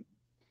game.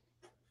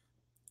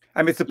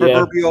 I mean, it's the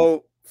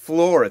proverbial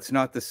floor. It's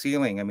not the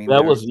ceiling. I mean,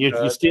 that was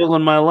you're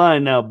stealing my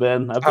line now,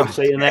 Ben. I've been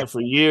saying that for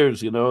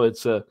years. You know,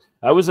 it's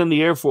I was in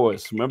the Air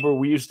Force. Remember,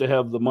 we used to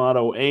have the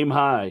motto "Aim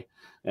high,"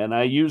 and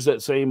I use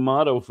that same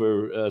motto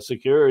for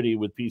security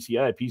with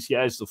PCI.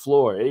 PCI is the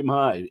floor. Aim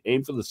high,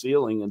 aim for the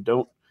ceiling, and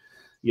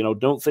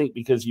don't think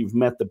because you've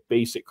met the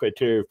basic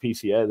criteria of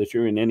PCI that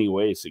you're in any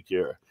way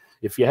secure.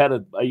 If you had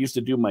I used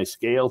to do my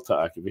scale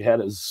talk. If you had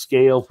a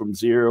scale from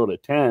 0 to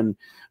 10,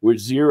 where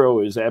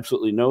 0 is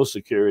absolutely no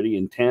security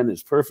and 10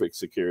 is perfect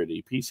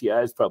security,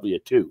 PCI is probably a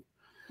 2.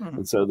 Mm-hmm.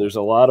 And so there's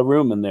a lot of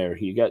room in there.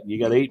 You got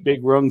 8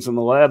 big rungs in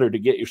the ladder to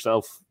get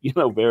yourself,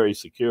 very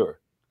secure.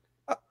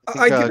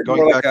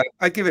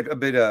 I give it a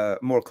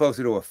bit more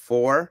closer to a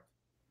 4.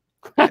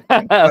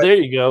 There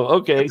you go.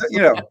 Okay.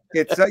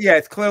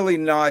 It's clearly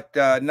not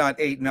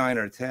 8, 9,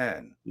 or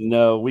 10.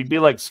 No, we'd be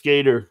like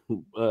skater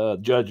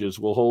judges.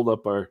 We'll hold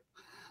up our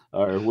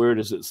where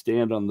does it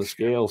stand on the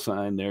scale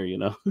sign there,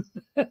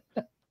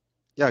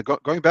 Yeah,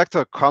 going back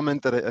to a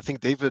comment that I think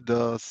David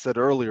said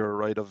earlier,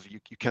 right? Of you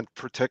can't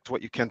protect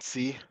what you can't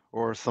see,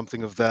 or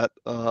something of that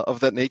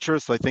nature.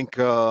 So I think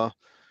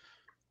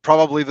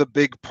probably the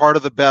big part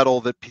of the battle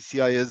that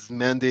PCI is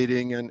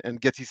mandating and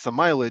gets you some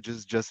mileage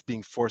is just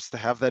being forced to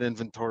have that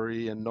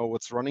inventory and know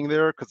what's running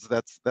there, because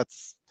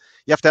that's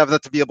you have to have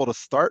that to be able to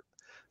start.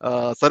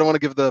 So I don't want to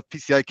give the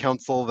PCI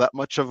Council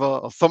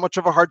so much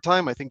of a hard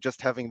time. I think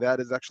just having that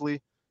is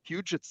actually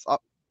huge.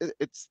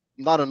 It's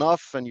not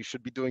enough, and you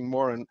should be doing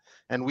more.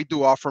 And we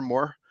do offer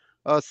more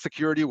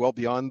security well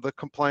beyond the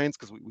compliance,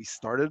 because we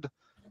started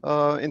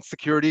in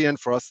security, and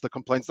for us the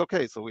compliance,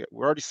 okay, so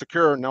we're already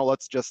secure. Now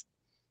let's just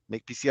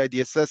make PCI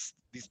DSS,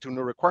 these two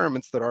new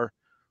requirements that are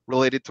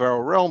related to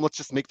our realm, let's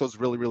just make those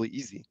really, really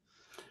easy.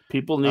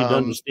 People need to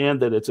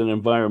understand that it's an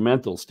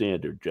environmental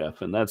standard,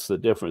 Jeff, and that's the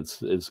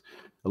difference. Is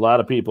a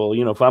lot of people,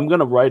 you know, if I'm going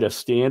to write a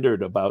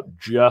standard about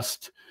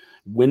just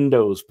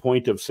Windows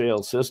point of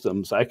sale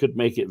systems, I could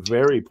make it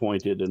very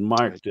pointed and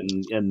marked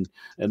and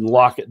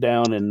lock it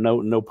down, and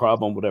no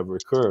problem would ever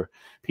occur.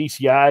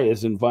 PCI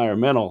is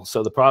environmental,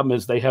 so the problem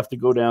is they have to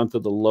go down to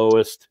the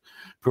lowest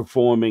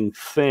performing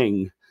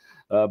thing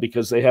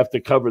because they have to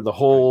cover the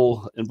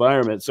whole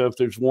environment. So if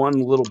there's one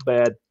little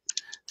bad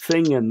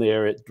thing in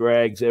there, it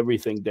drags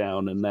everything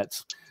down, and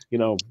that's, you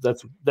know,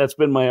 that's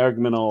been my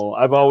argument all.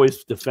 I've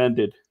always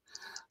defended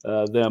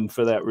them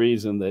for that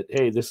reason, that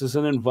hey, this is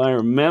an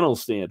environmental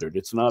standard,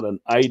 it's not an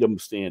item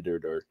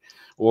standard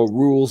or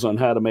rules on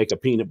how to make a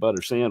peanut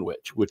butter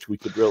sandwich, which we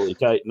could really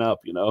tighten up,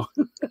 you know.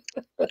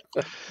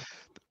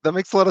 That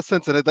makes a lot of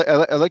sense, and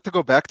I like to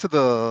go back to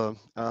the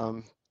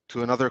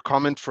to another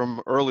comment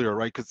from earlier,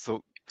 right? Because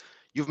so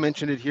you've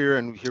mentioned it here,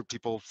 and we hear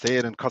people say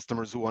it, and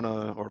customers who want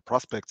to, or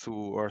prospects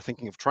who are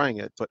thinking of trying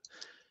it. But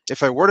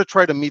if I were to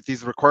try to meet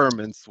these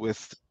requirements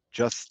with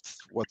just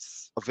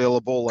what's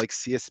available, like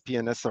CSP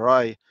and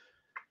SRI,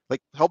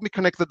 like help me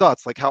connect the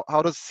dots. Like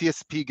how does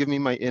CSP give me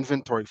my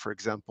inventory, for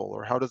example,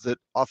 or how does it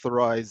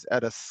authorize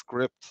at a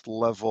script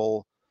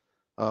level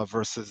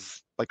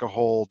versus like a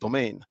whole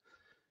domain?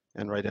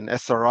 And right, an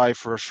SRI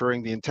for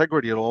assuring the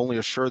integrity, it'll only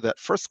assure that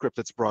first script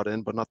that's brought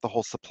in, but not the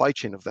whole supply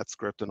chain of that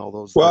script and all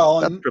those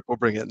that script will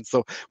bring in.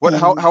 So what,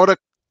 how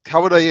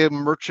would a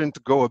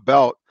merchant go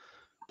about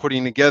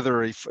putting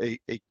together a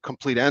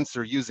complete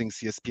answer using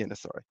CSP and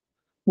SRI?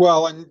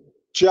 Well, and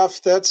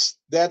Jeff, that's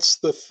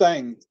the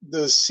thing.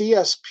 The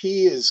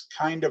CSP is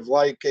kind of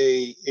like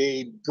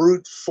a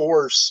brute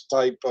force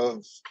type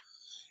of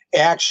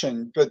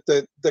action, but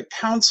the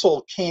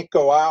council can't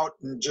go out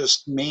and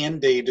just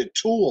mandate a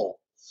tool.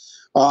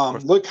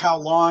 Look how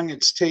long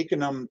it's taken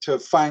them to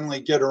finally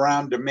get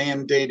around to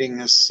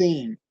mandating a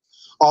seam.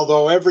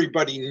 Although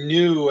everybody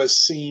knew a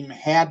seam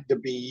had to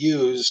be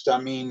used, I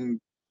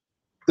mean,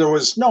 there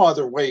was no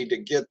other way to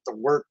get the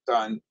work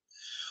done.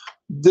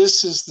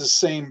 This is the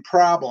same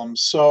problem.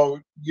 So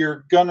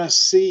you're going to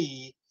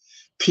see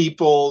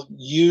people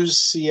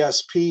use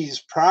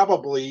CSPs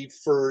probably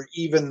for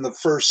even the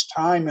first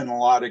time in a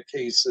lot of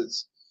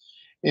cases.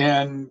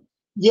 And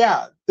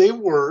yeah, they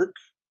work.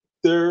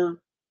 They're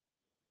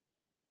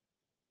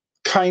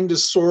kind of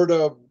sort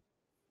of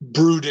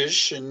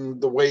brutish in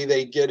the way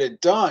they get it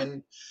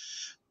done.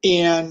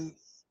 And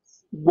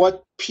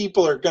what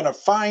people are going to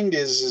find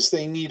is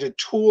they need a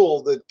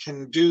tool that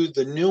can do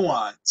the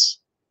nuance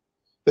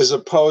as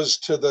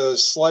opposed to the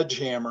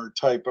sledgehammer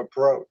type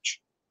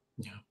approach.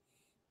 Yeah.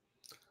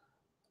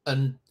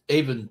 And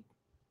even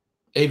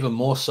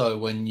more so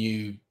when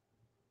you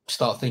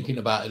start thinking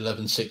about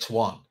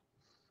 11.6.1.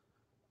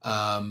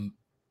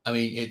 I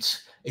mean,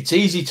 it's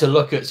easy to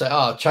look at, say,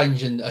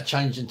 change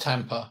in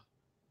tamper,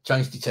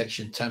 change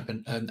detection, tamper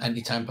and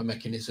anti-tamper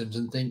mechanisms,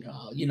 and think,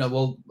 you know,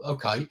 well,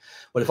 okay,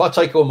 well, if I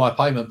take all my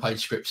payment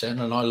page scripts in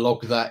and I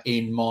log that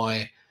in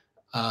my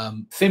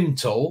FIM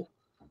tool,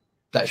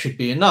 that should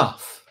be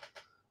enough.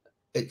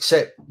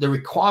 Except the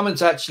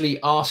requirements actually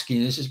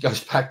asking, this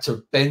goes back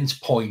to Ben's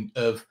point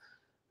of,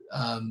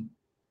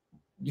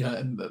 you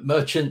know,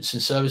 merchants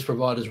and service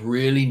providers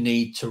really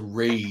need to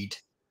read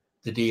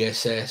the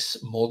DSS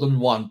more than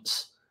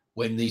once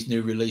when these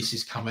new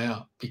releases come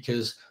out,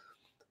 because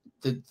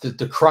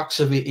the crux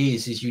of it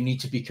is you need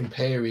to be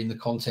comparing the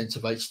contents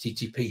of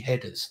HTTP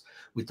headers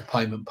with the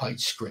payment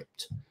page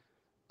script.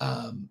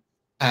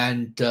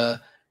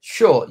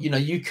 Sure, you know,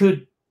 you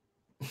could,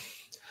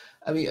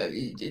 I mean,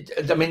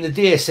 the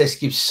DSS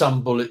gives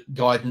some bullet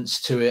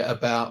guidance to it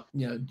about,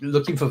 you know,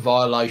 looking for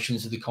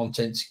violations of the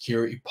content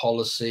security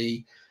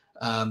policy,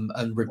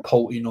 and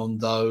reporting on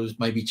those.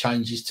 Maybe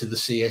changes to the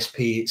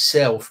CSP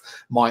itself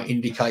might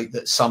indicate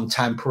that some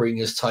tampering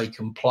has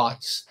taken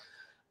place.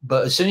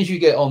 But as soon as you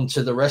get on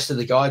to the rest of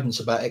the guidance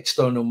about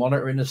external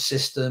monitoring of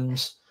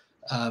systems,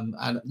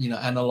 and, you know,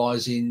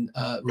 analyzing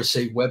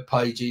received web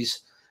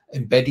pages,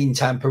 embedding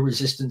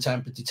tamper-resistant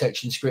tamper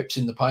detection scripts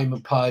in the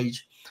payment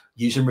page,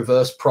 using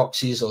reverse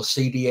proxies or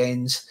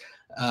CDNs,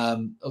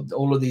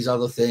 all of these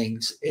other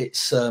things,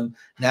 it's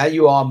now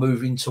you are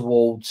moving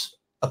towards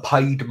a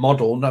paid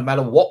model, no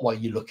matter what way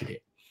you look at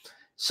it.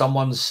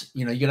 Someone's,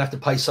 you know, you're gonna have to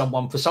pay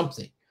someone for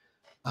something,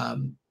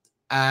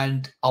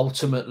 and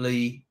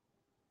ultimately,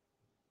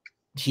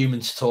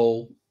 Humans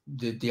Tool,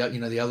 you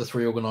know, the other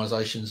three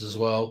organizations as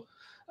well,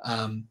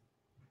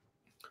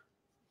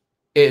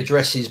 it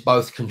addresses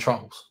both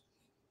controls.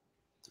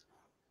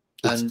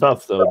 It's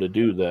tough though to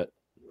do that.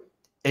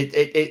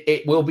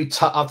 It will be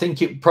tough. I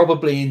think it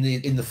probably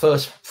in the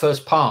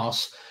first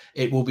pass,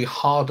 it will be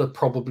harder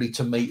probably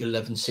to meet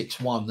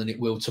 11.6.1 than it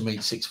will to meet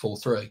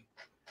 6.4.3.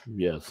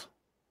 Yes,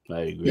 I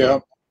agree. Yeah,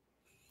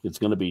 it's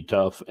going to be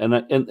tough. And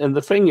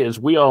the thing is,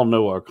 we all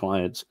know our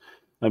clients.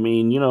 I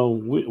mean, you know,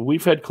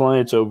 we've had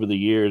clients over the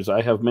years.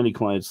 I have many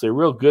clients. They're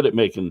real good at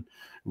making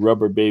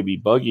rubber baby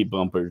buggy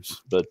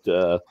bumpers, but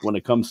when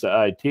it comes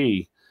to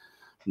IT,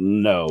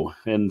 No.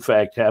 In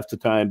fact, half the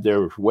time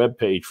their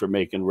webpage for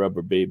making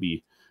rubber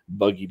baby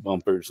buggy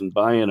bumpers and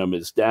buying them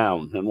is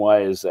down. And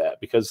why is that?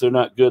 Because they're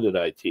not good at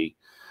IT.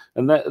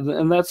 And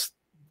that's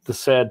the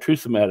sad truth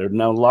of the matter.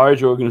 Now,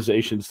 large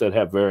organizations that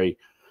have very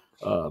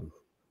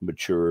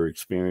mature,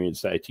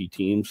 experienced IT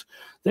teams,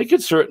 they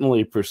could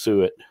certainly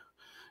pursue it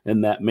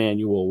in that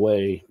manual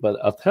way. But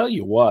I'll tell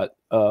you what,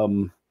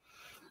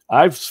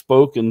 I've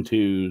spoken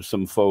to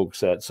some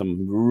folks at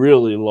some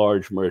really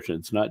large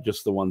merchants, not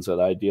just the ones that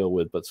I deal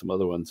with, but some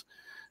other ones.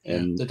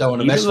 And they don't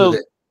want to mess with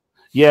it.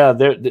 Yeah,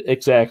 they're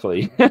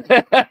exactly.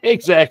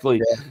 Exactly.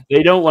 Yeah.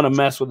 They don't want to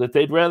mess with it.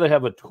 They'd rather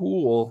have a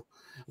tool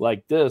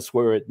like this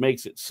where it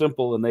makes it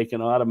simple and they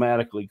can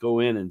automatically go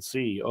in and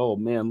see, oh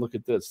man, look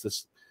at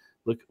this.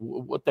 Look,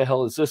 what the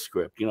hell is this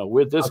script? You know,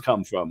 where'd this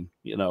come from?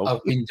 You know,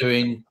 I've been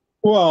doing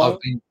well,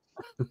 and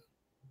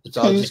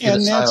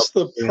that's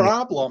the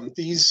problem.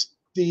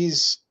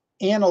 These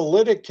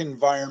analytic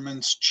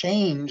environments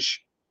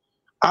change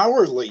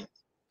hourly.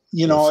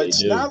 You know,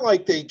 it's not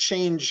like they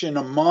change in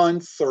a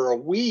month or a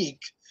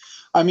week.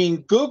 I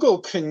mean, Google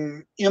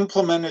can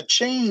implement a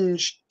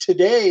change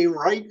today,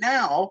 right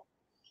now.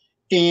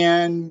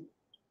 And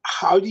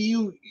how do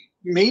you,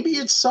 maybe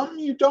it's something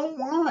you don't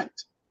want.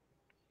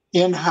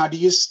 And how do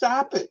you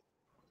stop it?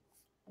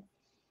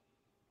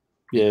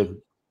 Yeah.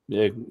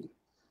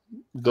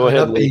 Go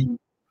ahead, Lee.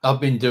 I've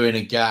been doing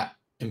a gap,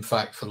 in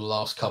fact, for the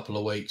last couple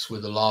of weeks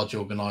with a large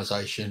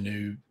organization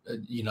who,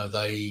 you know,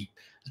 they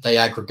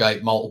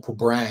aggregate multiple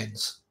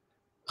brands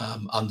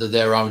under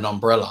their own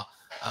umbrella.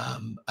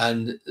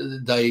 And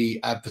they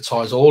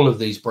advertise all of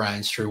these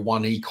brands through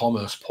one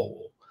e-commerce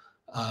portal,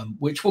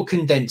 which will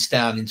condense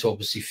down into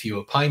obviously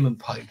fewer payment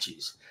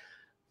pages.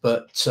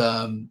 But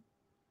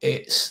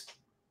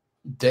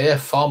they're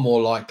far more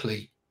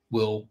likely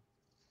will,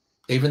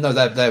 even though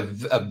they're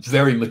a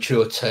very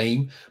mature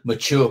team,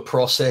 mature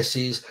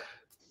processes,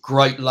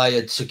 great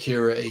layered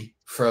security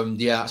from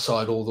the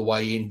outside all the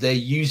way in, they're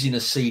using a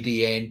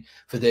CDN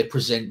for their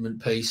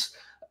presentment piece.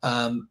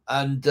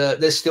 And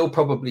they're still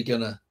probably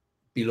going to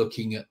be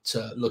looking at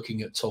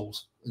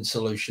tools and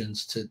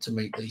solutions to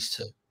meet these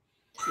two.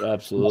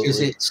 Absolutely.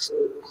 Because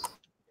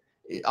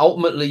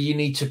ultimately you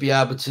need to be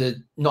able to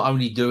not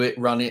only do it,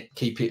 run it,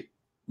 keep it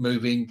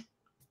moving,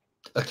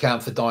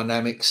 account for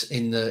dynamics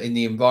in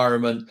the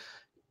environment.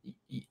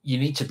 You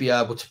need to be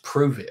able to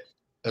prove it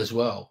as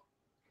well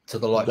to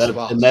the likes of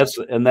us.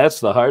 And that's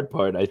the hard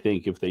part, I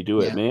think, if they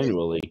do it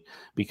manually,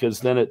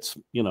 because then it's,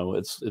 you know,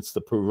 it's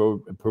the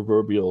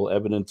proverbial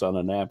evidence on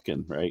a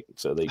napkin, right?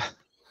 So they,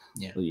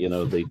 you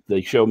know,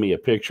 they show me a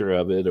picture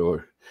of it,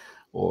 or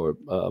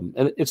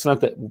and it's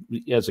not that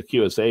as a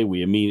QSA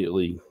we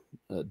immediately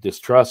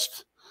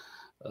distrust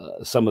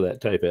some of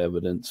that type of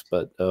evidence,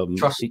 but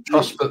trust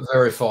but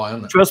verify.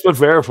 Trust but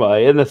verify.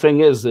 And the thing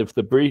is, if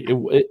the breach,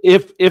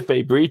 if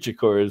a breach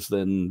occurs,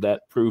 then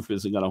that proof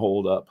isn't going to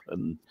hold up,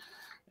 and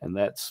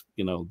that's,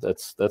 you know,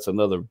 that's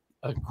another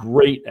a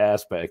great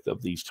aspect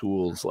of these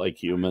tools like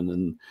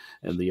Human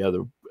and the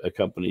other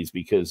companies,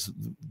 because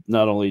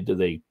not only do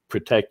they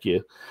protect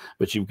you,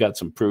 but you've got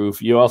some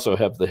proof. You also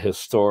have the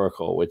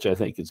historical, which I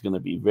think is going to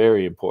be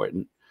very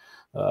important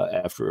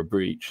after a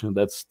breach. And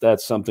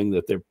that's something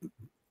that they're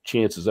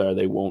chances are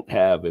they won't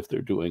have if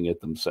they're doing it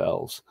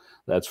themselves.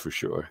 That's for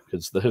sure.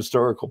 Because the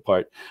historical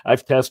part,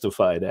 I've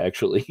testified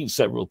actually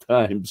several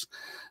times.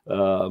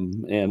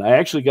 And I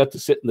actually got to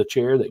sit in the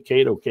chair that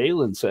Cato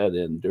Kalin sat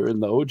in during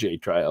the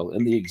OJ trial,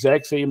 in the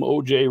exact same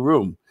OJ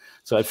room.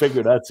 So I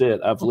figured, that's it.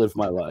 I've lived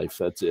my life.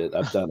 That's it.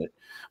 I've done it.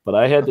 But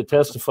I had to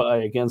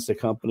testify against a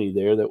company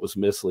there that was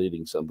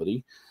misleading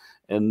somebody.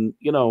 And,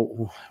 you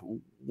know,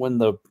 when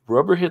the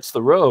rubber hits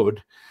the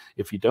road,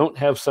 if you don't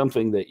have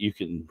something that you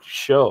can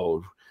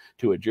show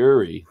to a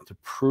jury to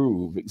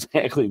prove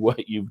exactly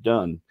what you've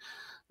done,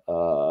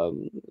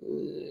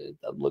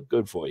 it doesn't look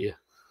good for you.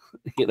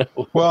 You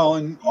know. Well,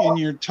 and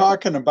you're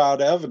talking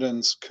about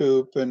evidence,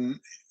 Coop, and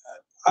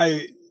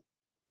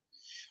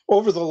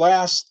over the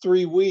last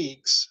 3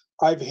 weeks,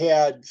 I've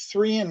had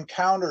 3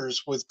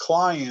 encounters with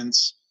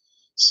clients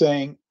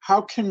saying,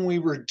 how can we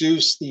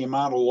reduce the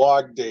amount of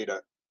log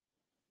data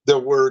that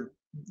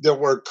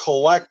we're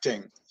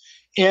collecting?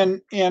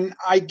 And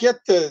I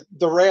get the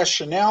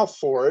rationale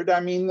for it. I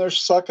mean, they're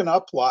sucking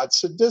up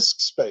lots of disk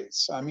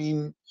space. I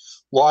mean,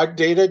 log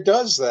data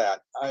does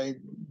that.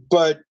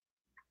 But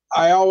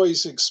I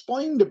always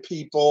explain to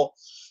people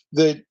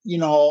that, you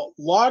know,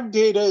 log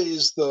data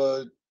is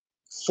the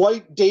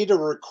flight data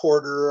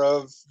recorder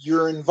of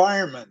your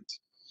environment.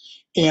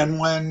 And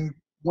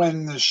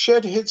when the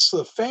shit hits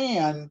the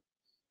fan,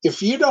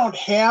 if you don't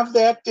have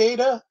that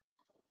data,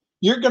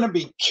 you're going to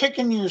be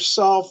kicking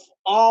yourself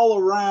all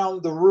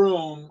around the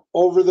room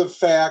over the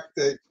fact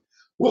that,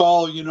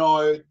 well, you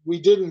know, we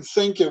didn't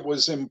think it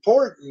was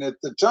important at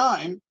the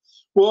time.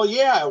 Well,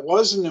 yeah, it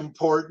wasn't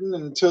important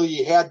until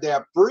you had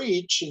that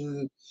breach.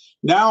 And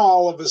now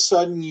all of a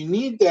sudden you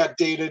need that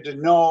data to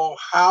know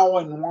how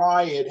and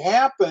why it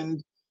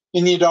happened,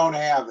 and you don't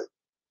have it.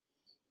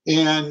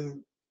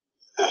 And,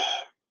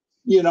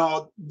 you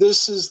know,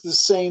 this is the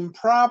same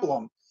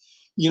problem.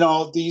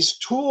 these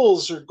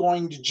tools are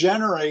going to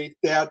generate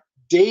that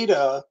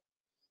data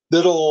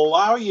that'll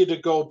allow you to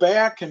go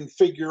back and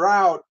figure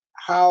out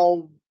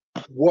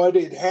what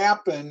had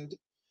happened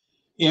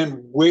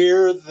and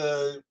where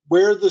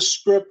the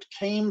script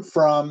came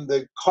from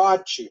that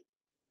caught you.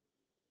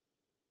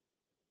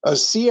 A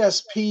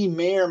CSP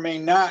may or may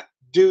not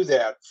do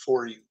that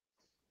for you.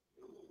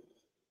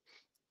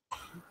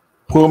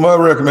 Well, my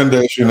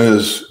recommendation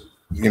is,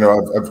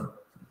 I've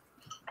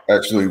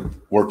actually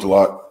worked a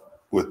lot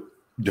with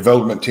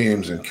development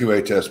teams and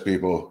QA test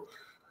people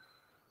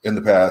in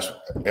the past,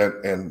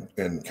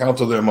 and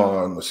counsel them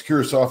on the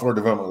secure software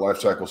development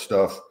lifecycle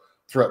stuff,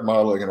 threat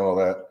modeling, and all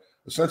that.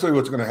 Essentially,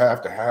 what's going to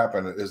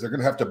happen is they're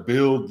going to have to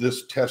build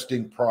this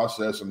testing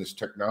process and this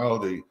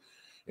technology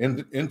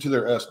into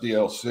their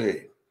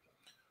SDLC.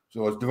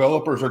 So as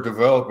developers are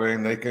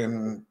developing, they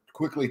can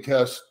quickly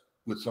test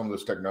with some of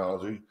this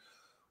technology.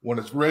 When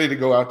it's ready to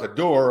go out the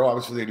door,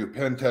 obviously they do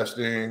pen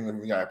testing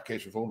and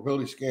application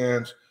vulnerability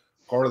scans.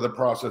 Part of the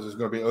process is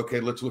going to be, okay,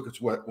 let's look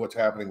at what's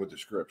happening with the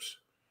scripts.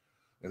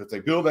 And if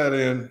they build that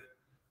in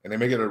and they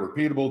make it a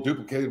repeatable,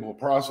 duplicatable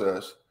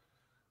process,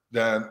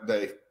 then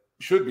they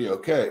should be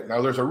okay.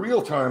 Now, there's a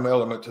real-time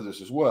element to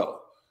this as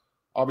well.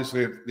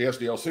 Obviously, the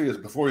SDLC is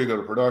before you go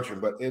to production,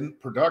 but in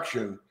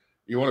production,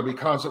 you want to be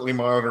constantly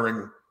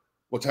monitoring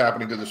what's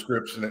happening to the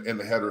scripts and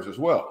the headers as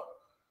well.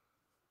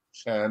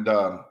 And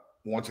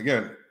once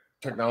again,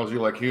 technology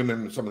like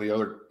Human and some of the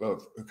other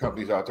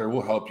companies out there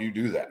will help you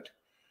do that.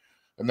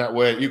 And that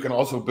way you can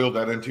also build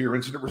that into your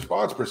incident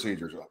response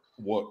procedures.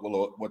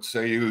 What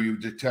say you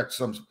detect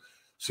some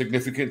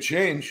significant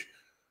change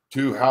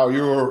to how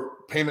your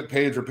payment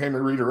page or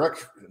payment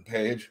redirection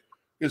page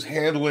is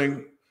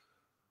handling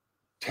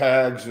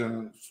tags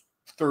and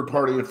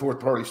third-party and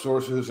fourth-party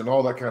sources and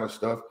all that kind of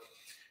stuff.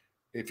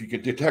 If you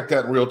could detect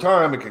that in real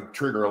time, it can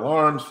trigger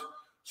alarms.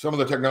 Some of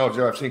the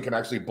technology I've seen can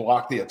actually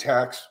block the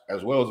attacks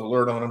as well as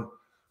alert on them.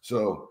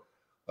 So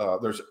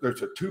there's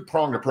a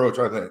two-pronged approach,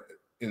 I think,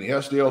 in the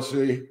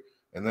SDLC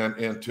and then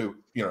into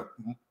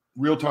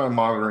real-time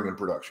monitoring and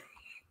production.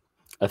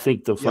 I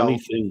think the funny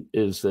thing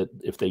is that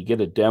if they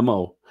get a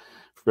demo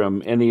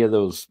from any of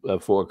those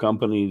 4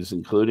 companies,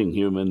 including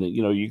Human,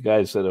 you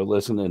guys that are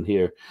listening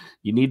here,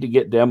 you need to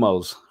get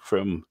demos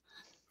from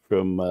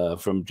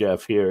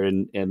Jeff here,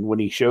 and when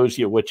he shows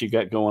you what you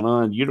got going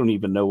on, you don't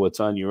even know what's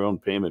on your own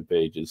payment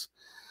pages.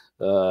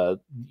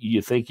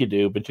 You think you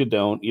do, but you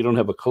don't. You don't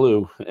have a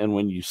clue. And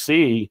when you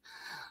see,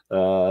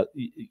 I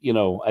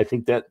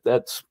think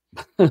that's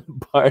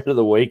part of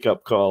the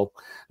wake-up call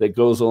that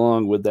goes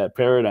along with that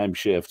paradigm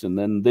shift. And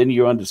then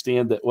you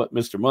understand that what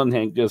Mr.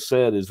 Mundhenk just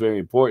said is very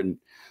important.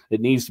 It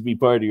needs to be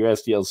part of your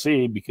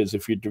SDLC, because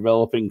if you're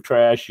developing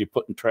trash, you're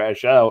putting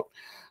trash out,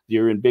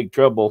 you're in big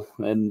trouble.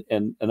 And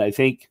I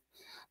think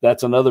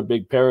that's another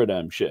big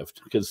paradigm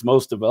shift, because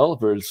most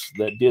developers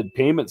that did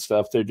payment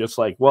stuff, they're just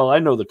like, well, I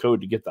know the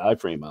code to get the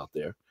iframe out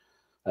there.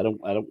 I don't,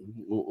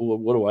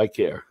 what do I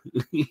care?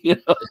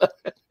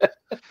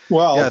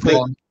 Well,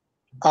 yeah,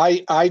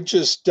 I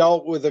just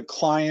dealt with a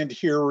client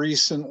here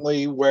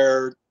recently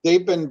where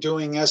they've been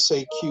doing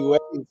SAQA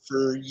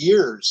for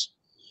years.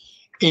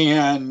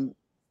 And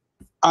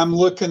I'm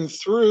looking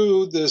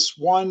through this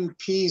one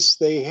piece.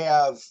 They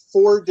have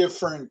 4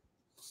 different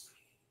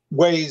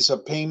ways a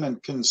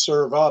payment can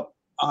serve up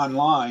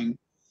online.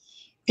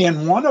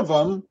 And one of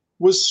them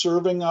was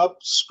serving up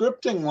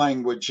scripting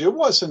language. It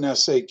wasn't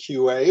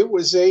SAQA, it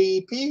was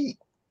AEP.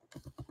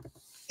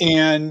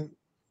 And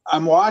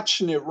I'm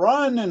watching it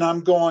run and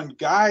I'm going,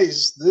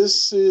 guys,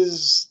 this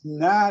is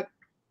not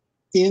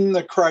in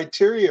the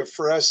criteria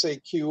for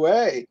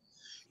SAQA.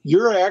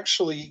 You're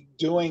actually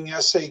doing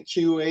SAQ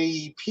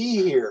AEP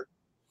here.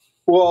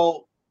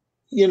 Well,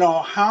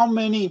 how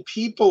many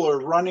people are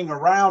running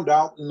around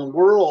out in the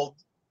world,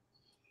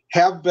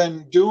 have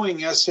been doing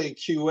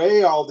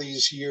SAQA all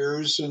these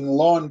years, and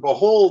lo and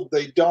behold,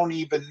 they don't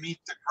even meet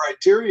the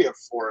criteria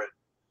for it.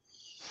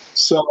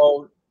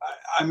 So,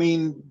 I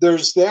mean,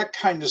 there's that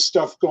kind of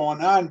stuff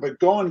going on. But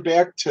going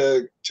back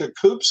to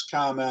Coop's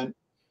comment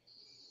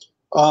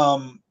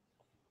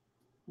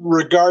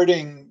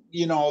regarding,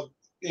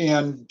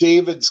 and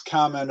David's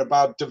comment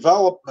about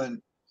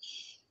development,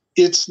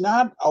 it's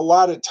not a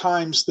lot of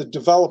times the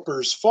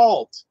developer's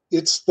fault.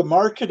 It's the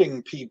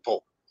marketing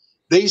people.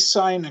 They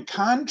sign a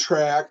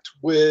contract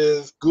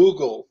with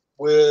Google,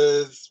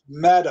 with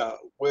Meta,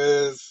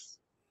 with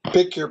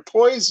pick your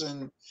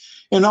poison,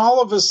 and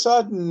all of a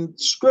sudden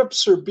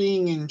scripts are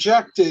being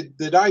injected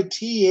that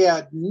IT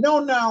had no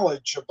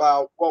knowledge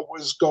about what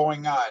was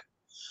going on.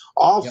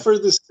 All for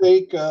the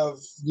sake of,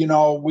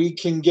 we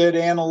can get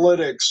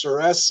analytics or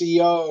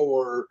SEO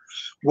or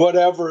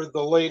whatever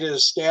the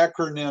latest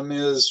acronym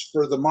is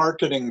for the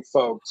marketing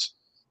folks.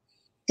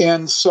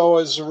 And so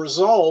as a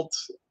result,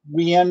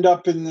 we end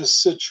up in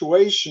this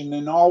situation,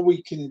 and all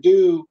we can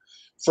do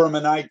from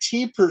an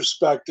IT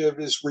perspective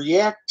is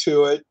react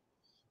to it,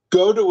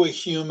 go to a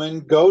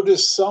human, go to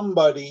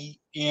somebody,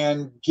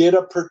 and get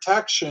a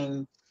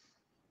protection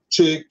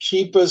to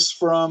keep us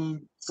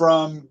from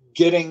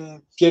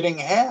getting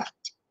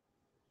hacked.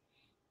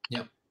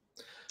 Yep.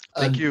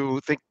 Thank you.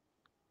 I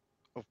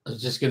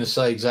was just going to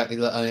say exactly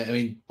that. I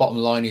mean, bottom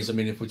line is, I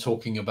mean, if we're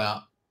talking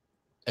about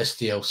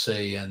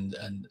SDLC and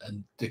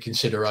the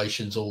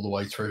considerations all the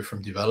way through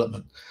from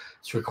development,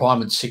 it's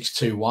requirement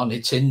 621.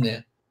 It's in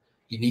there.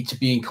 You need to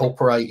be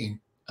incorporating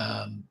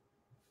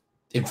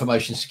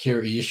information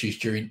security issues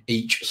during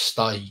each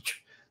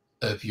stage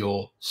of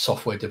your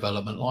software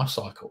development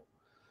lifecycle.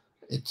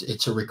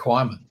 It's a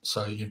requirement.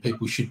 So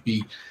people should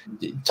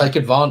take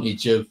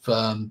advantage of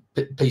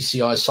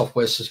PCI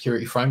software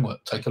security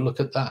framework. Take a look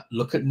at that.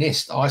 Look at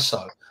NIST,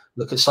 ISO.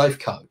 Look at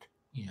SafeCode.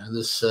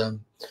 There's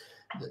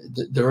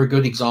there are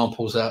good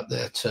examples out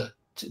there to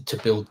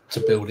build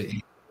it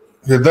in.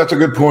 Yeah, that's a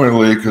good point,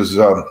 Lee, because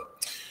back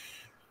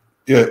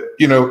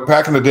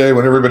in the day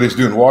when everybody's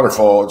doing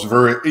waterfall, it's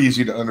very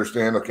easy to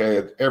understand, okay,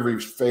 at every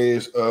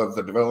phase of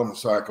the development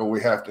cycle,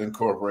 we have to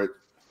incorporate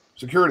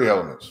security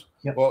elements.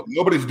 Yep. Well,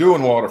 nobody's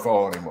doing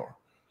waterfall anymore.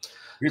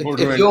 People are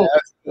doing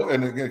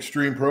and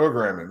extreme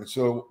programming.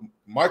 So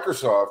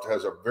Microsoft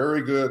has a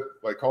very good,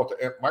 I call it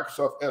the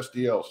Microsoft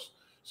SDLs,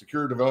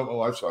 Secure Development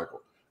Lifecycle.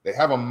 They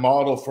have a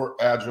model for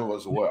Agile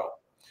as well.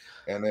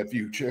 And if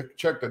you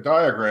check the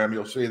diagram,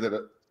 you'll see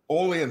that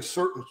only in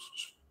certain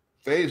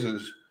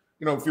phases,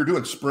 if you're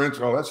doing sprints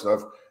and all that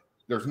stuff,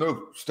 there's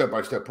no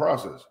step-by-step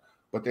process.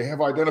 But they have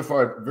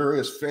identified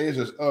various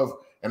phases of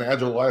an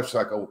Agile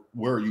lifecycle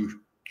where you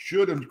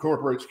should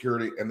incorporate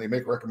security, and they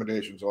make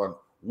recommendations on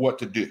what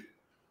to do.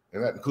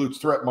 And that includes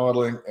threat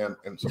modeling and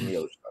some of the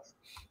other stuff.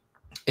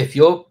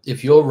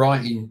 If you're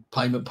writing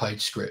payment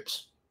page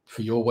scripts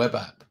for your web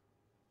app,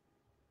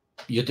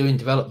 you're doing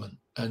development,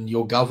 and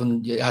you're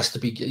governed. It has to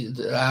be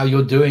how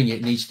you're doing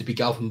it needs to be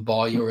governed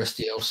by your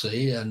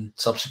SDLC, and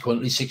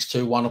subsequently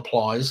 621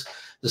 applies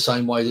the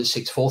same way that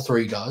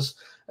 643 does,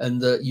 and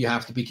that you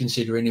have to be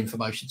considering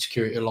information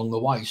security along the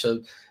way.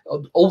 So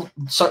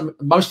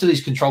most of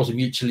these controls are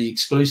mutually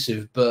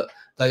exclusive, but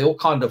they all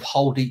kind of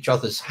hold each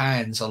other's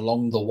hands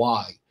along the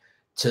way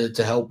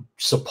to help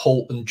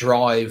support and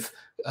drive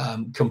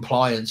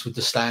compliance with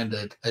the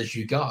standard as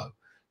you go.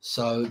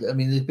 So, I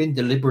mean, they've been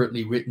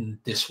deliberately written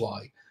this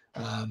way.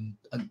 And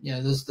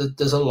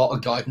there's a lot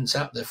of guidance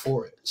out there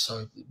for it.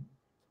 So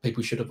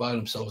people should avail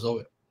themselves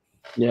of it.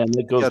 Yeah, and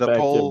it goes back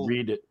to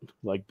read it,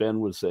 like Ben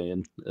was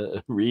saying.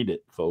 Read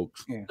it,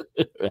 folks. Yeah.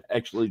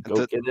 Actually,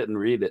 go get it and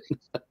read it.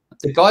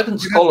 The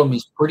guidance column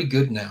is pretty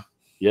good now.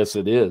 Yes,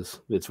 it is.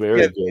 It's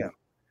very good. Yeah.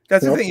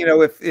 That's the thing,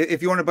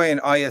 if you want to buy an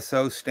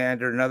ISO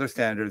standard and other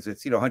standards,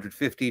 it's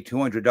 $150,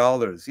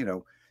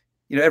 $200.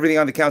 Everything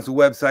on the council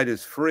website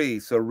is free,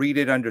 so read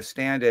it,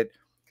 understand it.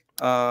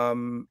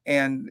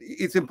 And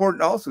it's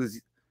important also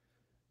is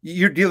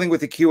you're dealing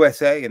with the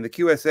QSA, and the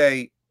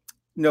QSA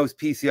knows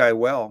PCI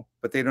well,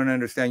 but they don't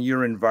understand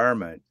your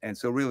environment. And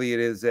so really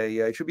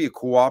it should be a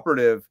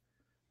cooperative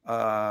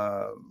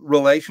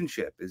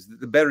relationship. Is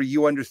the better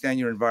you understand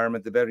your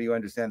environment, the better you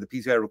understand the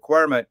PCI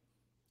requirement,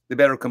 the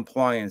better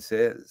compliance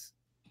is.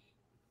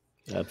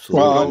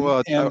 Absolutely.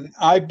 Well, and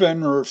I've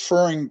been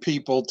referring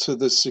people to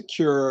the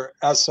secure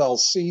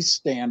SLC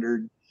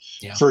standard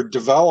for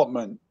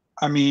development.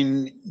 I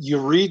mean, you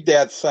read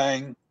that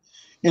thing,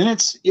 and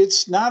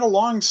it's not a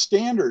long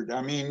standard.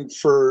 I mean,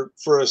 for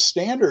a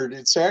standard,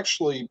 it's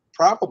actually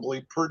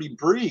probably pretty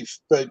brief.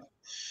 But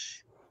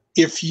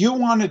if you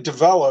want to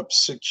develop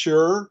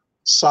secure,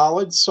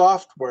 solid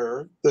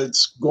software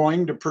that's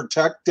going to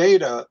protect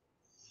data,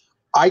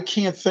 I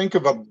can't think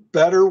of a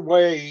better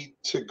way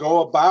to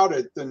go about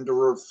it than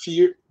to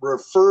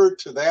refer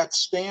to that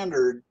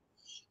standard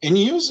and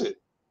use it.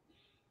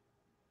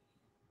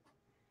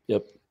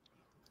 Yep.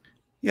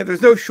 Yeah,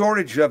 there's no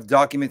shortage of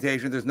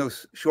documentation. There's no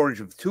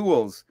shortage of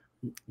tools.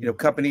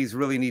 Companies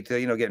really need to,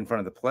 get in front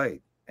of the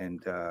plate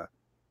and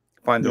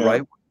find the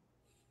right one.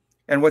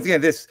 And once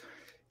again, these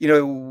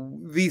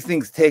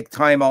things take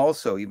time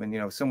also. Even,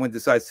 if someone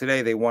decides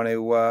today they want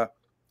to,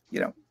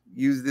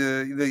 use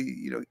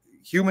the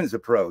humans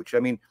approach. I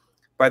mean,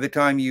 by the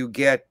time you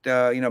get,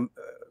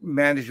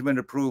 management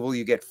approval,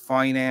 you get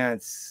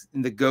finance,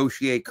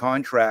 negotiate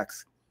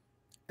contracts,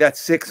 that's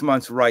 6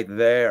 months right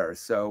there.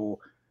 So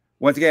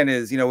once again,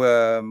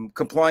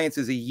 compliance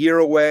is a year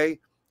away,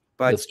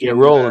 but let's get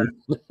rolling.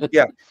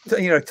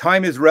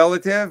 Time is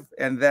relative,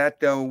 and that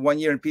 1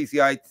 year in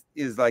PCI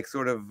is like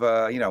sort of,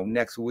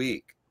 next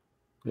week.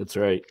 That's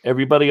right.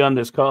 Everybody on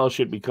this call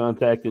should be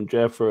contacting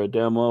Jeff for a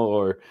demo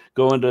or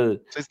going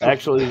to.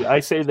 Actually, I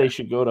say they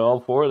should go to all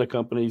four of the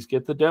companies,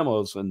 get the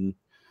demos, and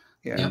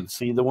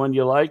see the one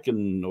you like,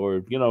 or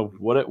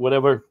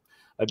whatever.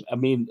 I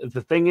mean,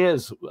 the thing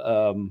is,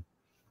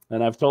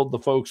 and I've told the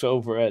folks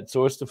over at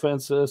Source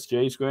Defenses,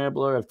 Jay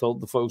Scrambler, I've told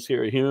the folks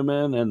here at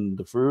Human and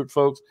the Fruit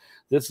folks,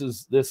 this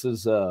is going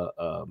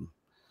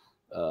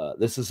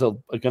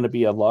to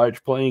be a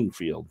large playing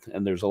field,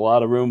 and there's a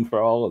lot of room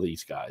for all of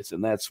these guys,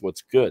 and that's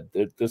what's good.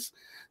 This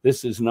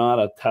is not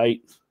a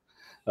tight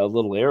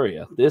little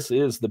area. This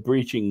is the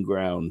breaching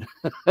ground.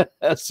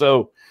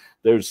 So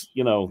there's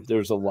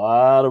a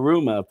lot of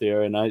room out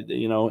there, and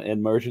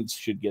and merchants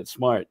should get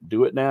smart.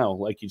 Do it now,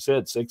 like you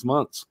said, 6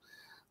 months.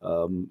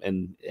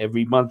 And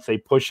every month they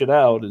push it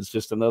out is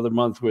just another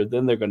month where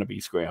then they're going to be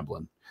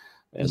scrambling.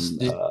 And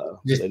they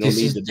don't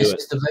need to do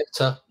it.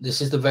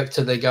 This is the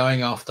vector they're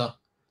going after.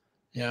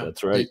 Yeah,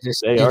 that's right.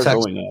 They are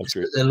going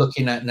after it. They're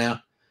looking at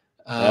now.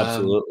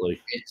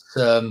 Absolutely.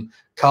 It's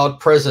card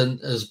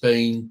present has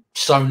been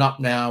sewn up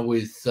now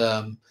with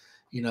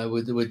you know,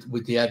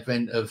 with the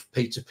advent of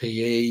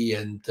P2PE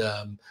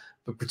and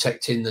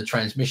protecting the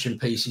transmission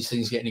pieces,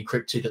 things getting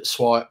encrypted at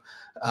swipe,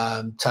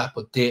 tap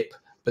or dip.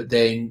 But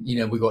then, you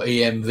know, we've got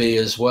EMV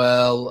as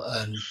well,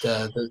 and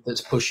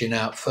that's pushing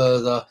out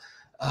further.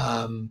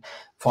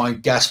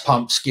 Find gas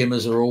pump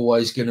skimmers are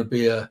always going to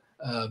be a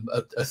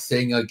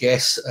thing, I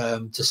guess,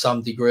 to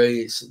some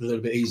degree. It's a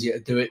little bit easier to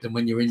do it than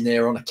when you're in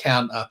there on a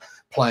counter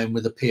playing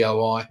with a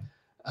POI.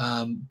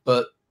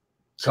 But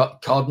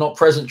card not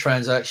present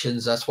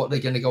transactions, that's what they're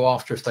going to go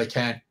after if they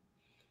can.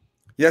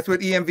 Yeah, that's what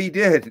EMV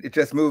did. It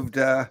just moved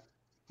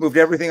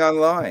everything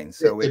online.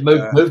 So it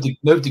moved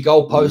the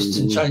goalposts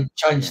and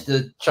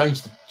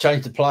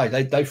changed the play.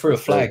 They threw a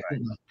flag,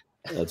 didn't they?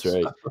 That's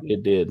right.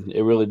 It did.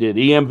 It really did.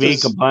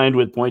 EMV combined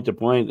with point to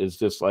point is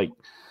just like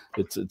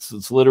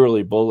it's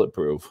literally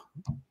bulletproof.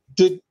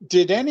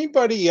 Did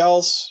anybody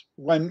else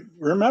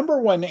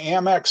remember when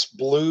Amex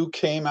Blue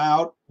came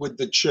out with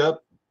the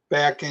chip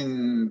back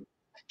in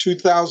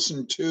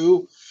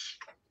 2002?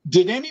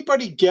 Did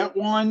anybody get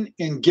one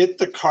and get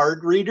the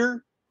card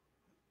reader,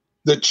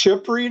 the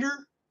chip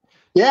reader?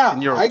 Yeah,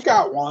 I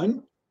got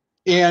one,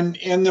 and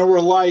there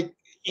were like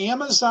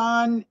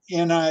Amazon,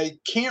 and I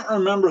can't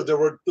remember, there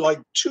were like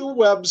 2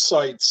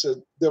 websites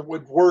that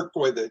would work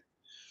with it.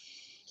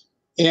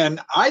 And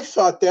I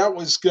thought that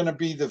was going to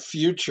be the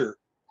future.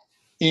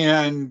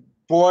 And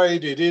boy,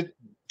 did it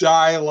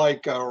die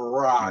like a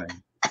rock.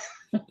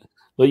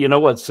 Well, you know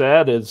what's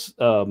sad is,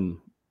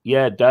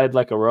 yeah, it died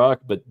like a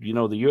rock, but you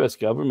know, the U.S.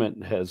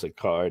 government has a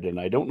card, and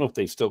I don't know if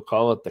they still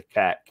call it the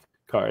CAC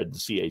card, the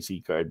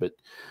CAC card, but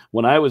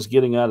when I was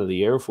getting out of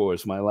the Air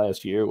Force, my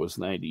last year was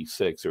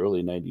 96,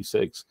 early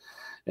 96,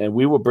 and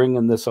we were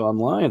bringing this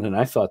online, and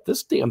I thought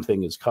this damn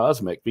thing is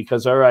cosmic,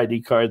 because our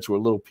ID cards were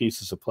little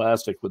pieces of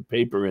plastic with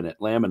paper in it,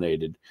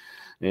 laminated,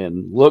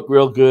 and looked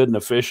real good and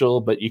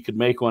official, but you could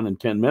make one in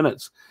 10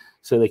 minutes.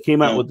 So they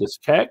came out with this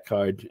CAC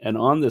card, and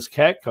on this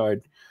CAC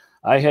card,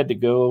 I had to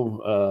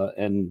go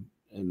and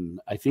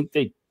I think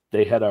they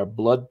had our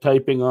blood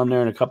typing on there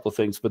and a couple of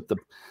things. But the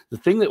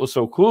thing that was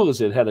so cool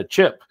is it had a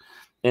chip,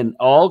 and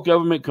all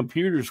government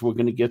computers were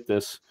going to get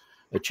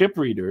a chip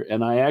reader.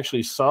 And I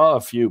actually saw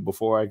a few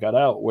before I got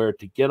out where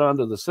to get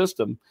onto the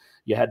system,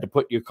 you had to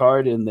put your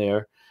card in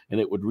there and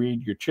it would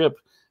read your chip.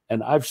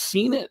 And I've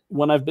seen it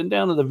when I've been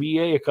down to the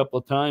VA a couple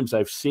of times.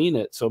 I've seen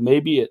it. So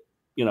maybe it,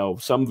 you know,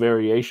 some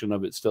variation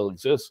of it still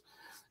exists.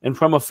 And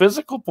from a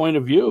physical point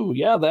of view,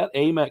 yeah, that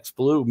Amex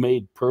Blue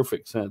made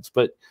perfect sense.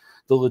 But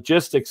the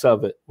logistics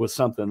of it was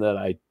something that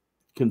I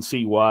can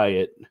see why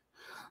it,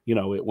 you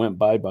know, it went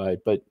bye-bye.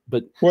 But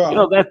well, you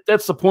know,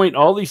 that's the point.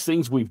 All these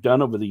things we've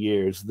done over the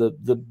years, the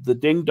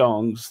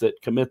ding-dongs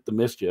that commit the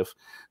mischief,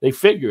 they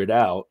figure it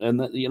out.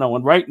 And, you know,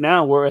 and right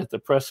now we're at the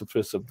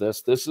precipice of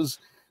this. This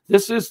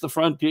is the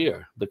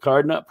frontier, the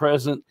card not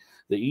present,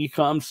 the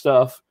e-com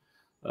stuff,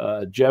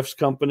 Jeff's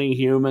company,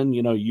 Human,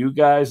 you know, you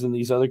guys and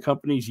these other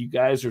companies, you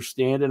guys are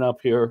standing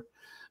up here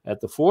at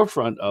the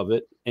forefront of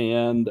it.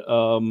 And,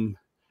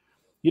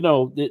 you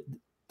know,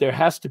 there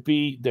has to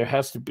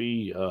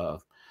be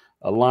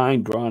a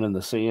line drawn in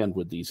the sand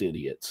with these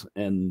idiots.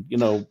 And, you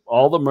know,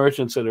 all the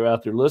merchants that are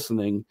out there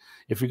listening,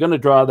 if you're going to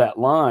draw that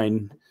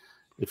line,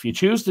 if you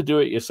choose to do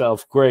it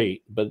yourself,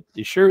 great, but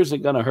it sure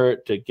isn't going to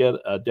hurt to get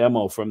a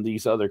demo from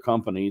these other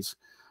companies.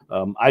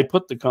 I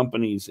put the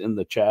companies in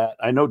the chat.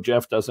 I know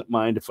Jeff doesn't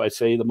mind if I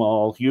say them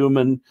all.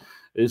 Human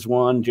is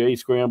one, J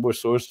Scrambler,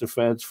 Source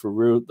Defense,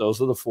 Faroot. Those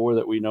are the 4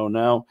 that we know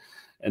now.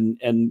 And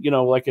you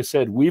know, like I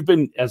said, we've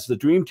been, as the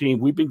Dream Team,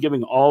 we've been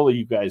giving all of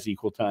you guys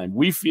equal time.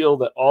 We feel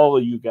that all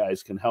of you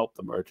guys can help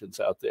the merchants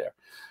out there.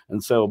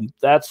 And so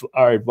that's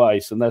our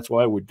advice. And that's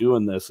why we're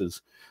doing this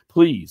is,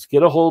 please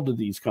get a hold of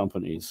these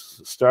companies,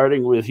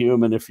 starting with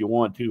Human if you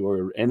want to,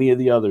 or any of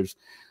the others,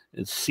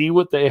 and see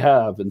what they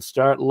have and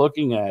start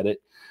looking at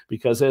it.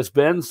 Because as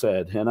Ben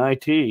said, in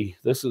IT,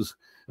 this is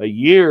a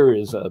year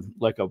is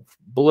like a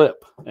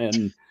blip,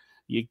 and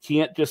you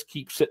can't just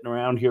keep sitting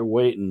around here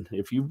waiting.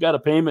 If you've got a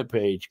payment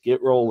page,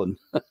 get rolling.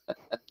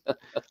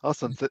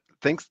 Awesome.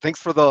 Thanks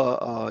for the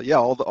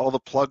all the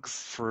plugs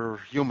for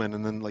Human,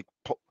 and then like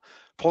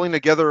pulling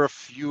together a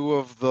few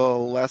of the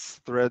less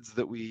threads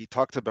that we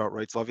talked about,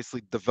 right? So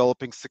obviously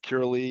developing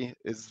securely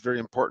is very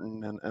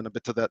important, and a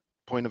bit to that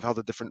point of how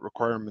the different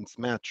requirements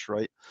match,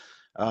 right?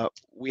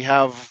 We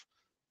have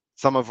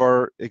some of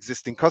our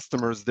existing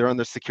customers, they're on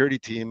their security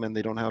team and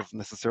they don't have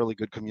necessarily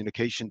good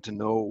communication to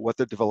know what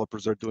the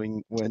developers are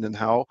doing when and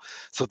how.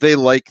 So they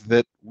like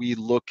that we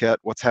look at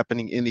what's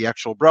happening in the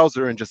actual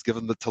browser and just give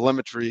them the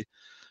telemetry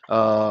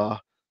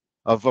of,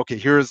 okay,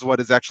 here's what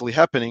is actually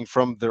happening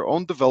from their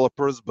own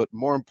developers, but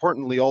more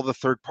importantly, all the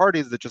third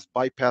parties that just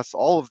bypass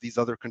all of these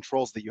other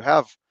controls that you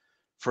have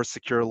for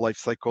secure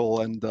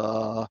lifecycle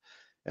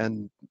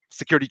and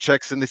security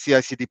checks in the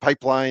CI/CD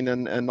pipeline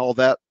and all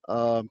that.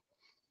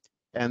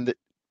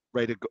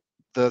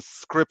 The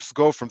scripts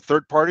go from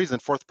third parties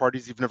and fourth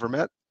parties you've never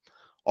met,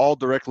 all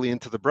directly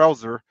into the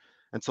browser.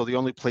 And so the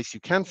only place you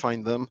can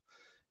find them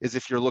is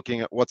if you're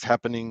looking at what's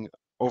happening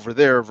over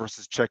there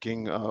versus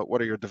checking what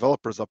are your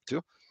developers up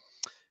to.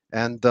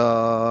 And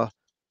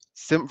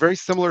very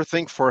similar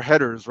thing for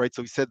headers, right?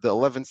 So we said the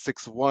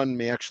 11.6.1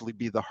 may actually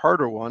be the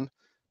harder one,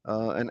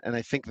 and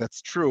I think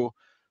that's true.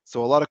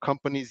 So a lot of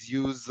companies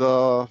use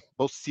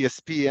both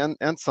CISSP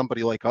and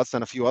somebody like us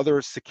and a few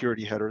other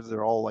security headers.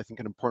 They're all, I think,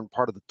 an important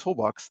part of the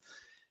toolbox.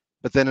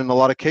 But then in a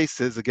lot of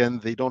cases, again,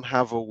 they don't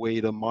have a way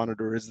to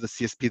monitor, is the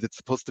CISSP that's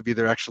supposed to be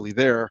there actually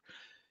there?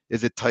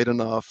 Is it tight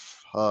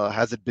enough?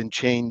 Has it been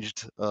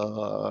changed?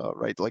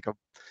 Right, like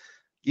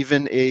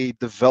even a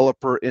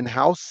developer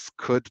in-house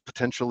could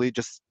potentially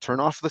just turn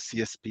off the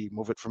CISSP,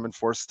 move it from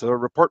enforce to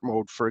report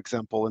mode, for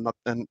example,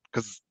 and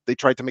because they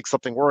tried to make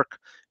something work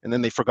and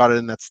then they forgot it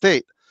in that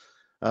state.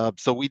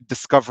 So we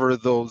discover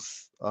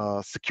those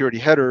security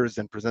headers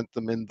and present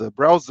them in the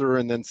browser,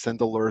 and then send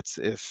alerts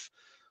if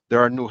there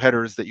are new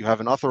headers that you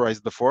haven't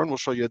authorized before, and we'll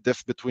show you a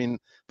diff between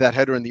that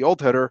header and the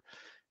old header.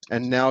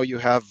 And now you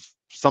have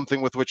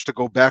something with which to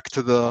go back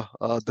to the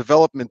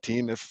development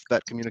team if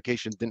that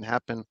communication didn't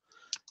happen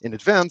in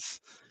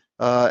advance,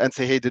 and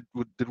say, hey, did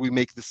we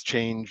make this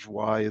change?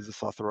 Why is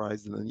this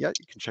authorized? And then, yeah,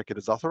 you can check it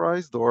as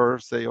authorized, or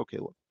say, okay,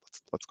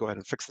 let's go ahead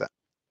and fix that.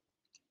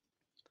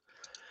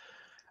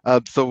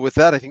 So with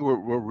that, I think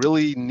we're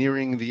really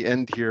nearing the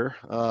end here.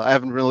 I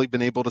haven't really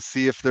been able to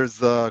see if there's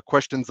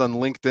questions on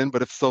LinkedIn,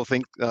 but if so,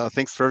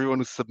 thanks for everyone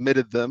who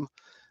submitted them,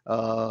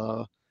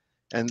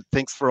 and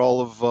thanks for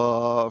all of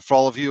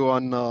you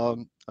on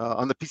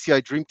the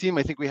PCI Dream Team.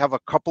 I think we have a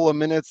couple of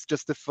minutes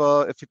just if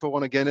people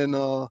want to get in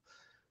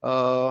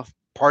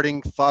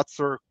parting thoughts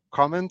or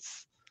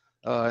comments.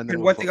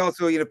 And one thing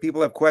also,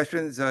 people have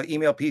questions,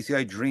 email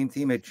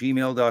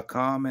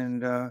PCIDreamTeam@gmail.com,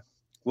 and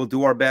we'll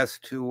do our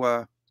best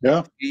to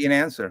give you an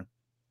answer.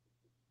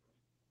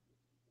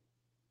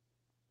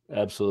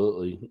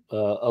 Absolutely.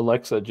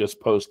 Alexa just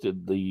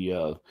posted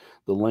the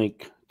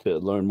link to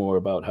learn more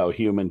about how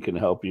Human can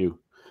help you,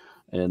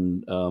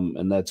 and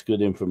that's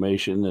good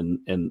information.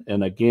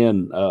 And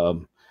again,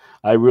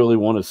 I really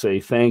want to say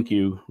thank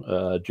you,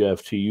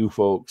 Jeff, to you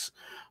folks.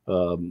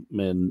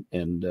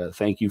 And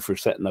thank you for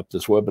setting up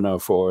this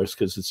webinar for us,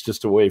 because it's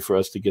just a way for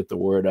us to get the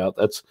word out.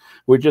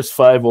 We're just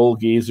 5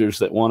 old geezers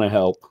that want to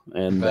help,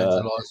 and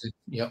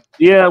yep.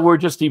 Yeah, we're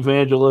just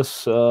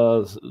evangelists.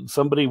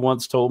 Somebody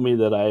once told me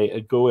that I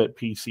go at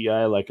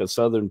PCI like a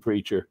Southern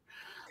preacher,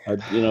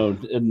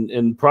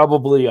 and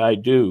probably I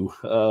do,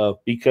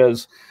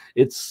 because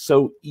it's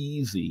so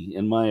easy,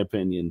 in my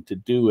opinion, to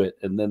do it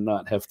and then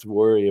not have to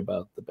worry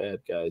about the bad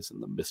guys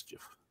and the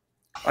mischief.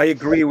 I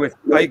agree with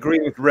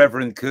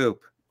Reverend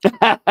Coop.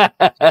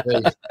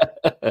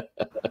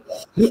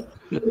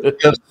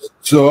 Yes,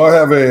 so I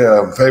have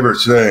a favorite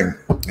saying,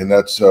 and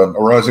that's a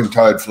rising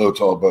tide floats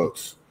all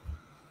boats.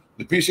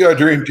 The PCI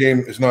Dream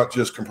Team is not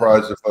just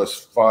comprised of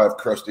us 5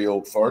 crusty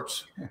old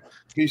farts.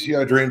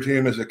 PCI Dream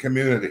Team is a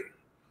community.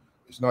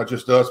 It's not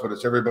just us, but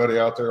it's everybody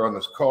out there on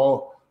this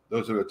call,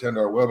 those who attend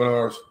our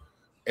webinars,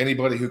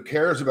 anybody who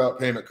cares about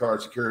payment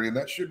card security, and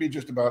that should be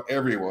just about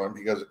everyone,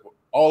 because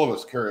all of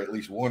us carry at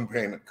least one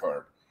payment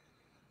card,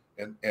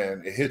 and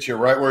it hits you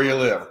right where you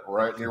live,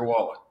 right in your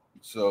wallet.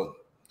 So,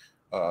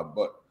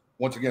 but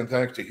once again,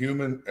 thanks to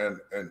Human, and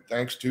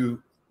thanks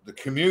to the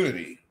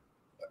community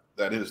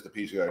that is the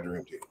PCI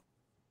Dream Team.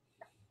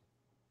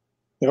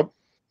 Yep.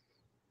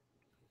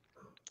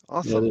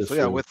 Awesome. So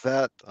yeah, with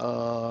that,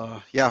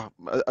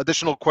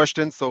 additional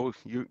questions. So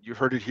you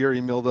heard it here.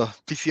 Email the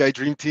PCI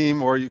Dream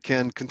Team, or you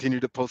can continue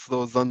to post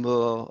those on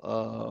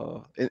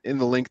the in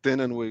the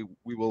LinkedIn, and we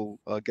will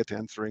get to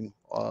answering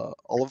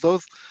all of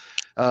those.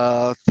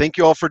 Thank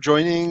you all for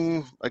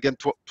joining. Again,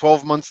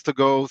 12 months to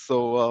go.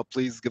 So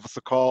please give us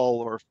a call,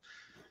 or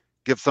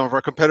give some of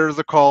our competitors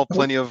a call.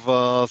 Plenty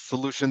of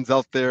solutions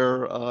out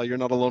there. You're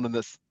not alone in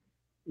this.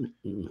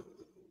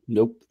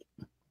 Nope.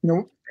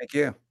 Nope. Thank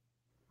you.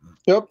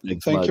 Yep.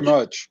 Thanks Thank you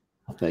much.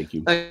 Thank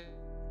you.